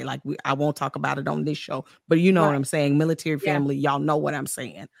stuffs, right? Like I won't talk about it on this show, but what I'm saying, military family, y'all know what I'm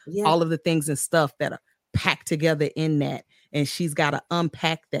saying. Yeah. All of the things and stuff that are packed together in that. And she's got to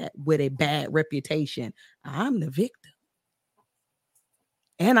unpack that with a bad reputation. I'm the victim.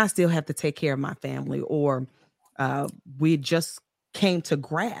 And I still have to take care of my family. Or we just came to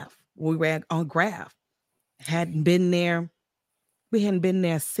Graph. We were on Graph. We hadn't been there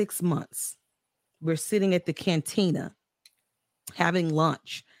 6 months. We're sitting at the cantina having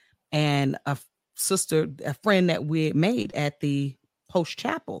lunch, and a friend that we had made at the post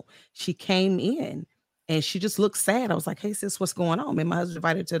chapel, she came in and she just looked sad. I was like, hey sis, what's going on? And my husband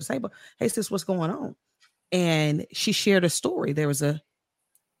invited her to the table. Hey sis, what's going on? And she shared a story. There was a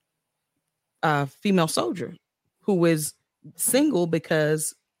female soldier who was single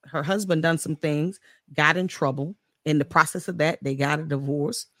because her husband done some things, got in trouble. In the process of that, they got a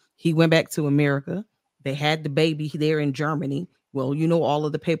divorce. He went back to America. They had the baby there in Germany. Well, all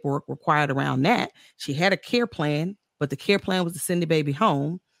of the paperwork required around that. She had a care plan, but the care plan was to send the baby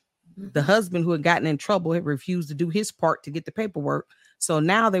home. Mm-hmm. The husband who had gotten in trouble had refused to do his part to get the paperwork. So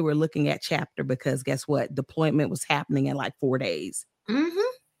now they were looking at chapter because guess what? Deployment was happening in like 4 days. Mm-hmm.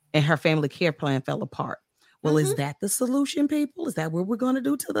 And her family care plan fell apart. Well, is that the solution, people? Is that what we're going to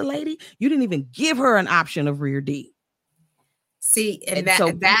do to the lady? You didn't even give her an option of rear D. See, and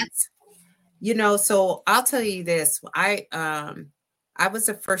that's, so I'll tell you this. I was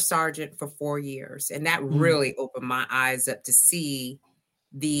a first sergeant for 4 years, and that really opened my eyes up to see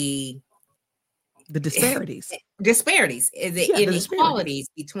the disparities. The inequalities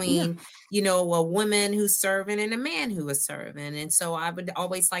between, a woman who's serving and a man who is serving. And so I would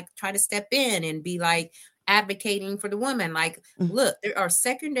always try to step in and be advocating for the woman. Look, there are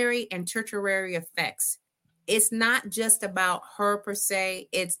secondary and tertiary effects. It's not just about her per se.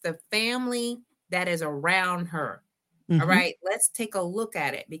 It's the family that is around her. Mm-hmm. All right. Let's take a look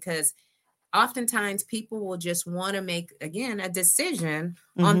at it, because oftentimes people will just want to make, again, a decision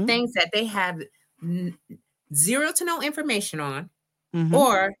on things that they have zero to no information on,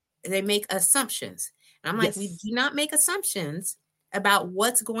 or they make assumptions. And I'm like, we do not make assumptions about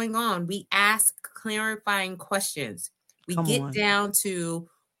what's going on. We ask clarifying questions. We get down to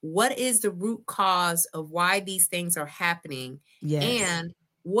what is the root cause of why these things are happening, and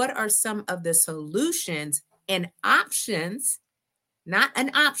what are some of the solutions and options, not an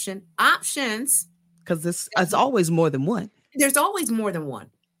option, options. Because it's always more than one. There's always more than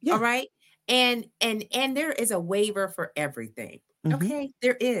one. Yeah. All right. And there is a waiver for everything. Okay.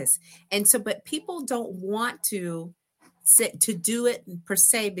 There is. And so, but people don't want to do it per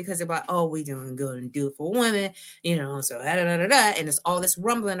se, because they're like, oh, we doing good and do it for women, so and it's all this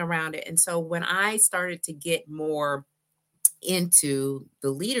rumbling around it. And so when I started to get more into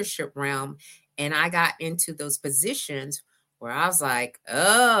the leadership realm and I got into those positions where I was like,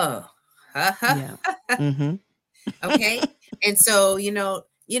 oh, okay. And so,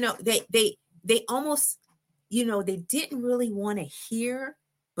 they almost, they didn't really want to hear,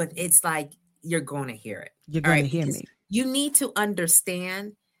 but it's like, you're going to hear it. You're going to hear me. You need to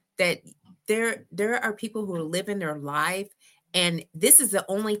understand that there are people who are living their life, and this is the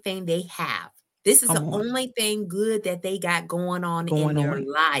only thing they have. This is only thing good that they got going on in their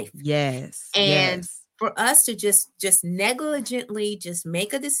life. Yes. And for us to just negligently just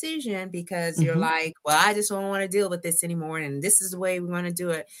make a decision because you're like, well, I just don't want to deal with this anymore, and this is the way we want to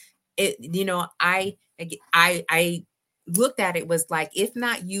do it. I looked at it was like, if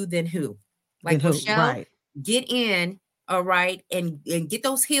not you, then who? Like, Rochelle, right. Get in, all right, and get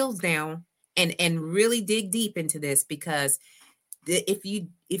those heels down and really dig deep into this, because if you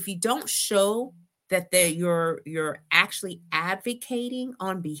don't show that you're actually advocating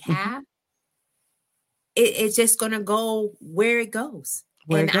on behalf, it's just going to go where it goes.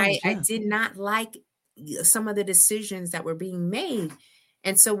 I did not like some of the decisions that were being made.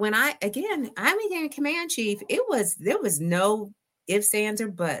 And so when I became command chief, there was no ifs, ands, or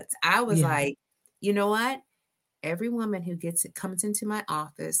buts. I was like, you know what? Every woman who comes into my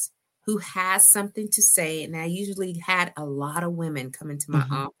office who has something to say, and I usually had a lot of women come into my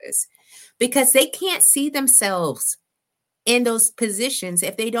office because they can't see themselves in those positions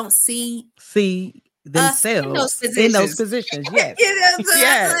if they don't see themselves in those positions. Yes.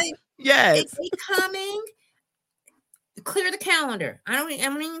 Yes. They coming, clear the calendar. I don't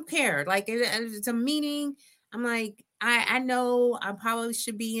even care. Like, it's a meeting. I'm like, I know I probably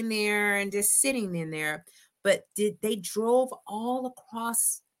should be in there and just sitting in there. But they drove all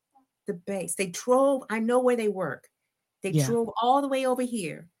across the base. I know where they work. They drove all the way over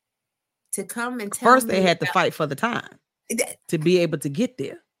here to come and tell me. First, they had to fight for the time to be able to get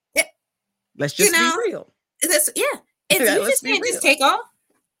there. Let's just be real. You just can't just take off.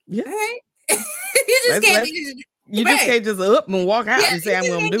 Yeah. Right? You just can't. You just can't just up and walk out and say, I'm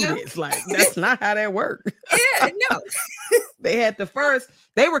going to do this. Like, that's not how that works. No.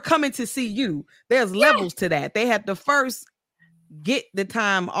 They were coming to see you. There's levels to that. They had to first get the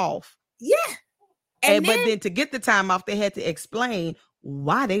time off. Yeah. But then to get the time off, they had to explain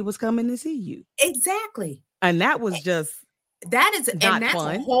why they was coming to see you. Exactly. And that was just that's fun.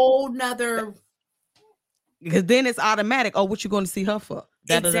 A whole nother. Because then it's automatic. Oh, what you going to see her for?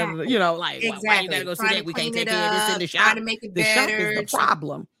 Exactly. You know, like, why you gotta go see that? We can't take care of this in the shop. Trying to make it better. The shop is the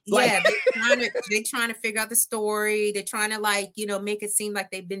problem. Yeah, they're trying to figure out the story. They're trying to make it seem like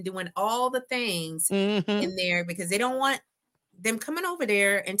they've been doing all the things in there, because they don't want them coming over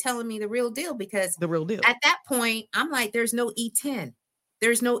there and telling me the real deal. Because at that point, I'm like, there's no E10.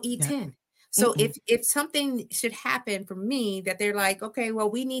 There's no E10. Yeah. So if something should happen for me that they're like, okay,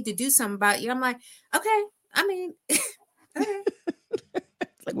 well, we need to do something about you. I'm like, okay, I mean, okay.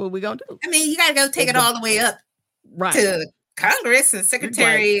 Like, what are we gonna do? I mean, you gotta go take it all the way up to Congress and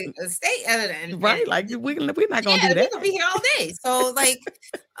Secretary of State. Right. Like, we're not gonna do that. We're gonna be here all day. So, like,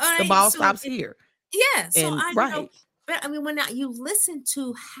 the ball stops here. Yeah. So but I mean, when you listen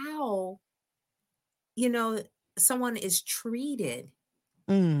to how, someone is treated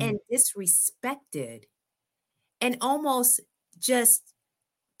and disrespected and almost just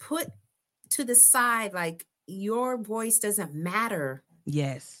put to the side, like, your voice doesn't matter.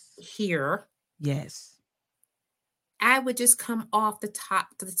 Yes. Here. Yes. I would just come off the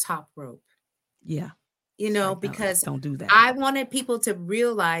top rope. Yeah. Because don't do that. I wanted people to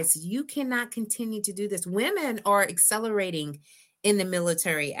realize you cannot continue to do this. Women are accelerating in the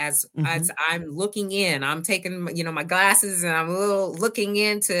military as I'm looking in. I'm taking, my glasses and I'm looking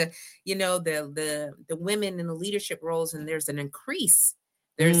into, the women in the leadership roles, and there's an increase.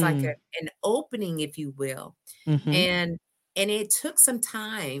 There's like an opening, if you will. And it took some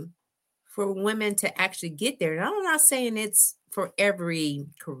time for women to actually get there. And I'm not saying it's for every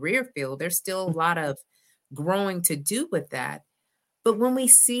career field. There's still a lot of growing to do with that. But when we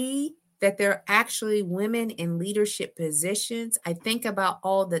see that there are actually women in leadership positions, I think about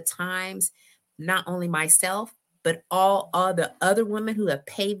all the times, not only myself, but all the other women who have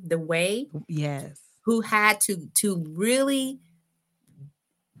paved the way. Yes. Who had to really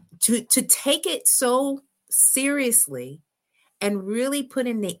to take it so seriously and really put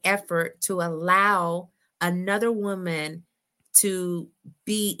in the effort to allow another woman to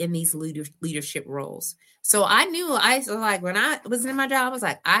be in these leadership roles. So I knew, when I was in my job, I was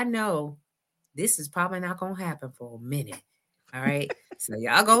like, I know this is probably not going to happen for a minute. All right. So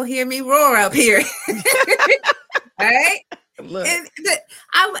y'all go hear me roar up here. All right. But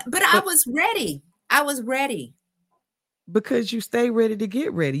I was ready. I was ready. Because you stay ready to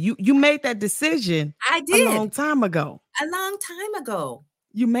get ready. You made that decision. I did. A long time ago.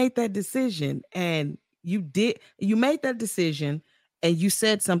 You made that decision, and you made that decision, and you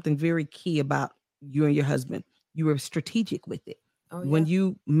said something very key about you and your husband. You were strategic with it. Oh, yeah. When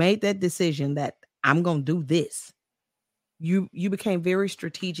you made that decision that I'm going to do this, you became very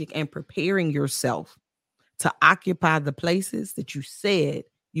strategic and preparing yourself to occupy the places that you said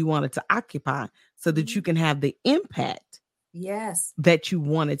you wanted to occupy so that you can have the impact yes that you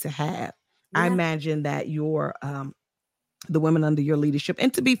wanted to have. I Yeah. imagine that the women under your leadership,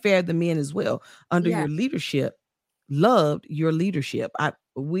 and to be fair, the men as well under Yeah. your leadership, loved your leadership.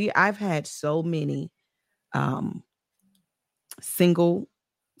 I've had so many um single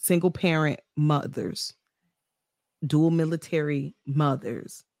parent mothers, dual military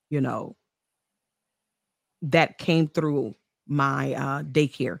mothers, that came through my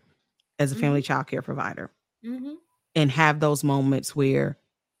daycare as a family Hmm. child care provider, Hmm. and have those moments where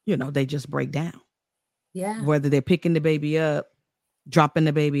they just break down, Yeah. whether they're picking the baby up, dropping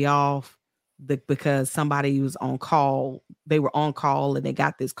the baby off, because somebody was on call. They were on call and they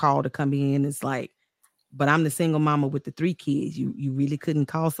got this call to come in. It's like, but I'm the single mama with the 3 kids. You really couldn't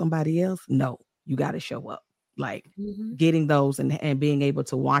call somebody else? No, you got to show up. Like, Hmm. getting those and being able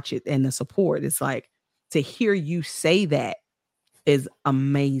to watch it and the support. It's like, to hear you say that is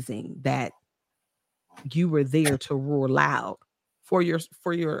amazing, that you were there to roar loud for your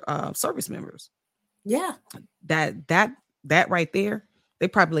service members. Yeah. That right there, they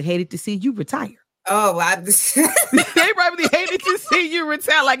probably hated to see you retire. Oh, They probably hated to see you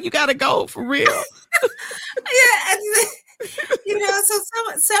retire. Like, you got to go for real. yeah. So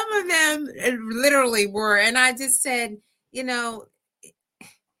some of them literally were, and I just said,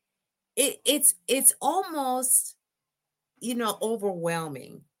 it's almost,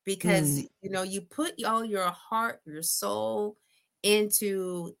 overwhelming, because you put all your heart, your soul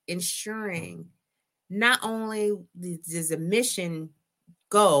into ensuring not only does the mission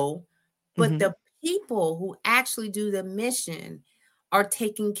go, but the people who actually do the mission are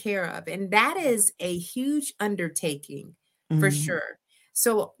taken care of. And that is a huge undertaking for sure.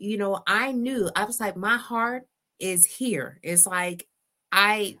 So, I was like, my heart is here. It's like,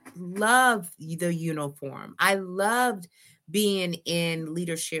 I love the uniform. I loved being in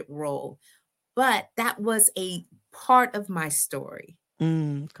leadership role, but that was a part of my story.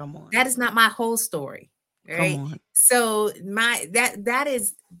 Come on. That is not my whole story. Right. Come on. So that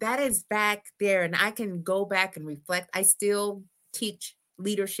is back there, and I can go back and reflect. I still teach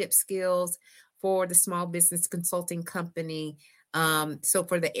leadership skills for the small business consulting company. So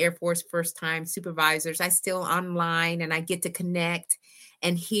for the Air Force first time supervisors, I still online, and I get to connect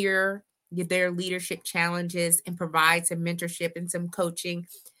and hear their leadership challenges and provide some mentorship and some coaching.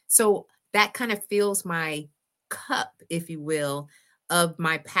 So that kind of fills my cup, if you will, of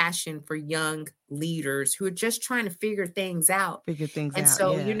my passion for young leaders who are just trying to figure things out. And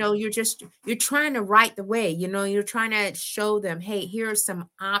so, yeah. you're trying to right the way, you're trying to show them, hey, here are some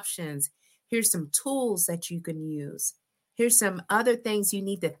options. Here's some tools that you can use. Here's some other things you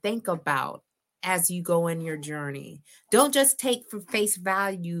need to think about as you go in your journey. Don't just take for face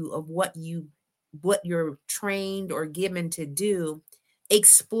value of what you're trained or given to do.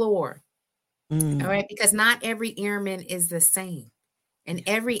 Explore. All right. Because not every airman is the same. And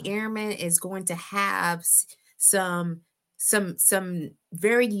every airman is going to have some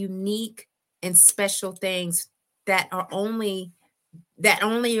very unique and special things that only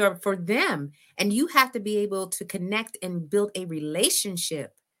are for them. And you have to be able to connect and build a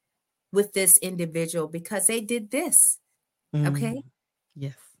relationship with this individual because they did this. Okay.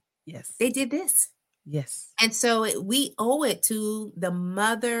 Yes. Yes. They did this. Yes. And so we owe it to the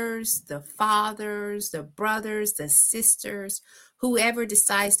mothers, the fathers, the brothers, the sisters, whoever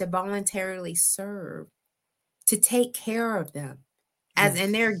decides to voluntarily serve, to take care of them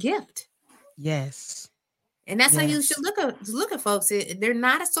and their gift. Yes. And that's how you should look at folks. They're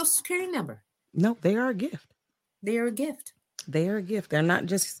not a social security number. No, they are a gift. They are a gift. They are a gift. They're not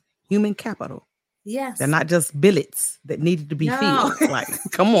just human capital. Yes. They're not just billets that needed to be filled. Like,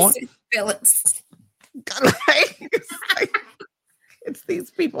 come on. Billets. It's these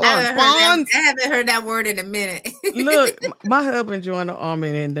people on bonds. I haven't heard that word in a minute. Look, my husband joined the army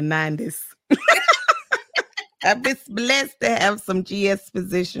in the 90s. I've been blessed to have some GS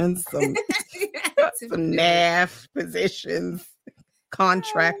positions, some NAF positions,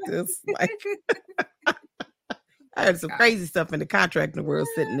 contractors. Like, I heard some crazy stuff in the contracting world,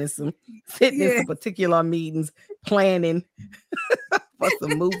 sitting in some particular meetings, planning for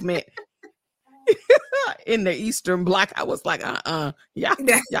some movement in the Eastern Bloc. I was like, y'all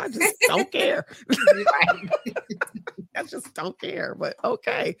just don't care. I just don't care, but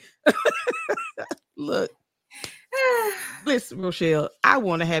okay. Look, listen, Rochelle, I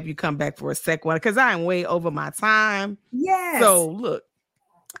want to have you come back for a second one because I am way over my time. Yes. So look,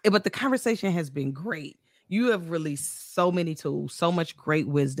 but the conversation has been great. You have released so many tools, so much great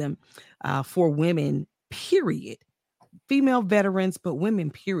wisdom for women, period. Female veterans, but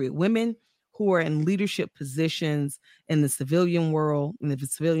women, period. Women who are in leadership positions in the civilian world, in the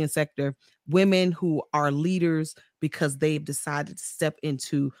civilian sector, women who are leaders because they've decided to step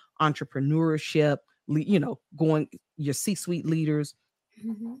into entrepreneurship, going your C-suite leaders.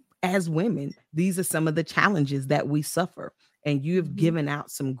 Mm-hmm. As women, these are some of the challenges that we suffer. And you have Mm-hmm. given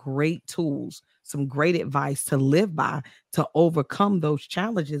out some great tools, some great advice to live by to overcome those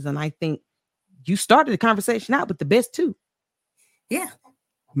challenges. And I think you started the conversation out with the best two. Yeah.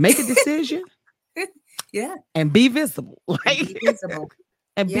 Make a decision. Yeah. And be visible. And be visible.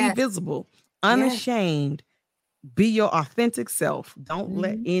 And Yes. be visible. Unashamed. Yes. Be your authentic self. Don't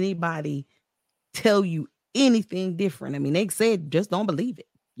let anybody tell you anything different. I mean, they said just don't believe it.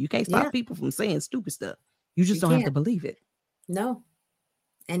 You can't stop people from saying stupid stuff. You just don't have to believe it. No.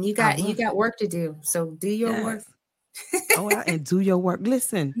 And you got work to do. So do your work. And do your work.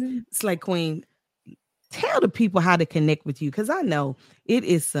 Listen, Slay Queen, tell the people how to connect with you, because I know it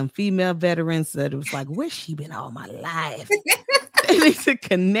is some female veterans that was like, where's she been all my life? They need to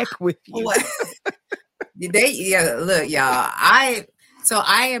connect with you. Look, y'all. I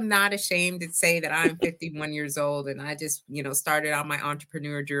am not ashamed to say that I'm 51 years old and I just, started on my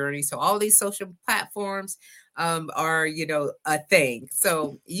entrepreneur journey. So all these social platforms are, a thing.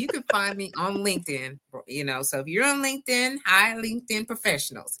 So you can find me on LinkedIn, so if you're on LinkedIn, hi, LinkedIn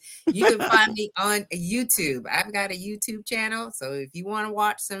professionals. You can find me on YouTube. I've got a YouTube channel. So if you want to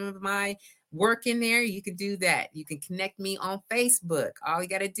watch some of my work in there, you can do that. You can connect me on Facebook. All you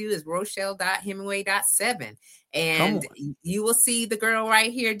got to do is Rochelle.Hemingway.7. And you will see the girl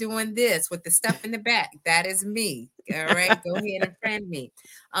right here doing this with the stuff in the back. That is me. All right. Go ahead and friend me.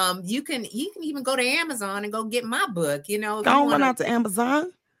 You can even go to Amazon and go get my book. Don't run out to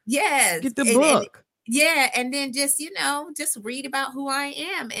Amazon. Yes. Get the book. And then just read about who I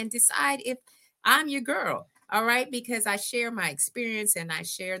am and decide if I'm your girl. All right, because I share my experience and I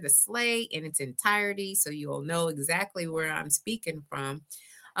share the Slay in its entirety, so you'll know exactly where I'm speaking from.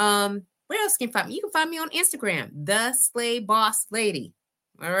 Where else can you find me? You can find me on Instagram, the Slay Boss Lady.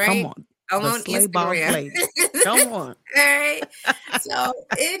 All right, come on, I'm on Slay Instagram. Boss Lady. Come on, all right. So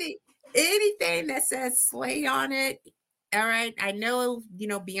anything that says Slay on it. All right, I know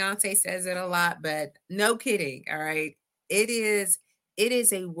Beyonce says it a lot, but no kidding. All right, it is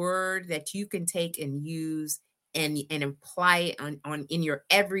a word that you can take and use and apply it on in your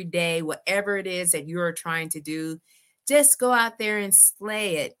everyday, whatever it is that you're trying to do. Just go out there and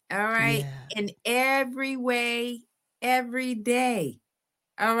slay it. All right. Yeah. In every way, every day.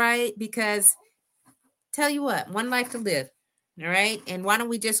 All right. Because tell you what, one life to live. All right. And why don't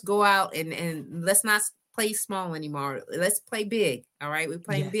we just go out and let's not play small anymore. Let's play big. All right. We're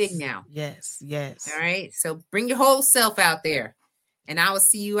playing big now. Yes. All right. So bring your whole self out there. And I will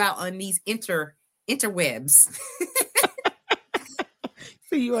see you out on these interwebs.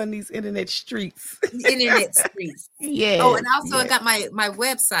 See you on these internet streets. Yeah. Oh, and also I got my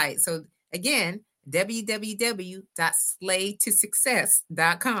website. So again,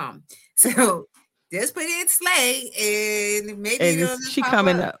 www.slaytosuccess.com. So just put in Slay and maybe she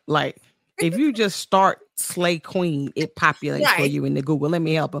coming up. Like if you just start Slay Queen, it populates for you in the Google. Let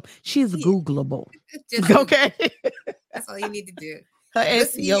me help them. She's Googleable. Okay. That's all you need to do. Her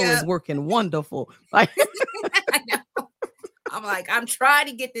SEO is working wonderful. Like I know. I'm like, I'm trying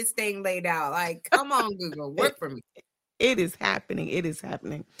to get this thing laid out. Like, come on, Google, work for me. It is happening. It is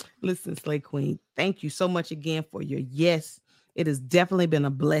happening. Listen, Slay Queen, thank you so much again for your yes. It has definitely been a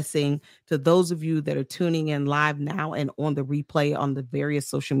blessing to those of you that are tuning in live now and on the replay on the various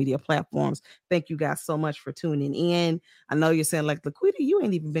social media platforms. Thank you guys so much for tuning in. I know you're saying like, Laquita, you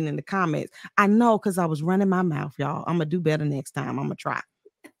ain't even been in the comments. I know, because I was running my mouth, y'all. I'm going to do better next time. I'm going to try.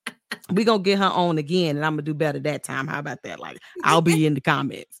 We're going to get her on again and I'm going to do better that time. How about that? Like, I'll be in the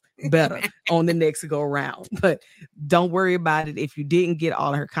comments better on the next go around. But don't worry about it. If you didn't get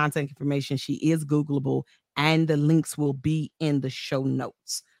all of her contact information, she is Googleable. And the links will be in the show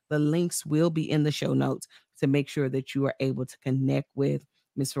notes. The links will be in the show notes to make sure that you are able to connect with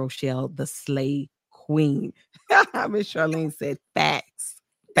Miss Rochelle, the Slay Queen. Miss Charlene said, facts.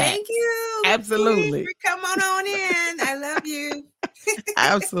 Thank you. Absolutely. Come on in. I love you.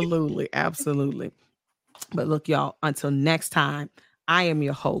 Absolutely. Absolutely. But look, y'all, until next time, I am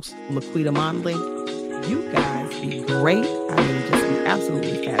your host, Laquita Monley. You guys be great. I mean, just be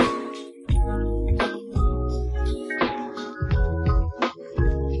absolutely fabulous.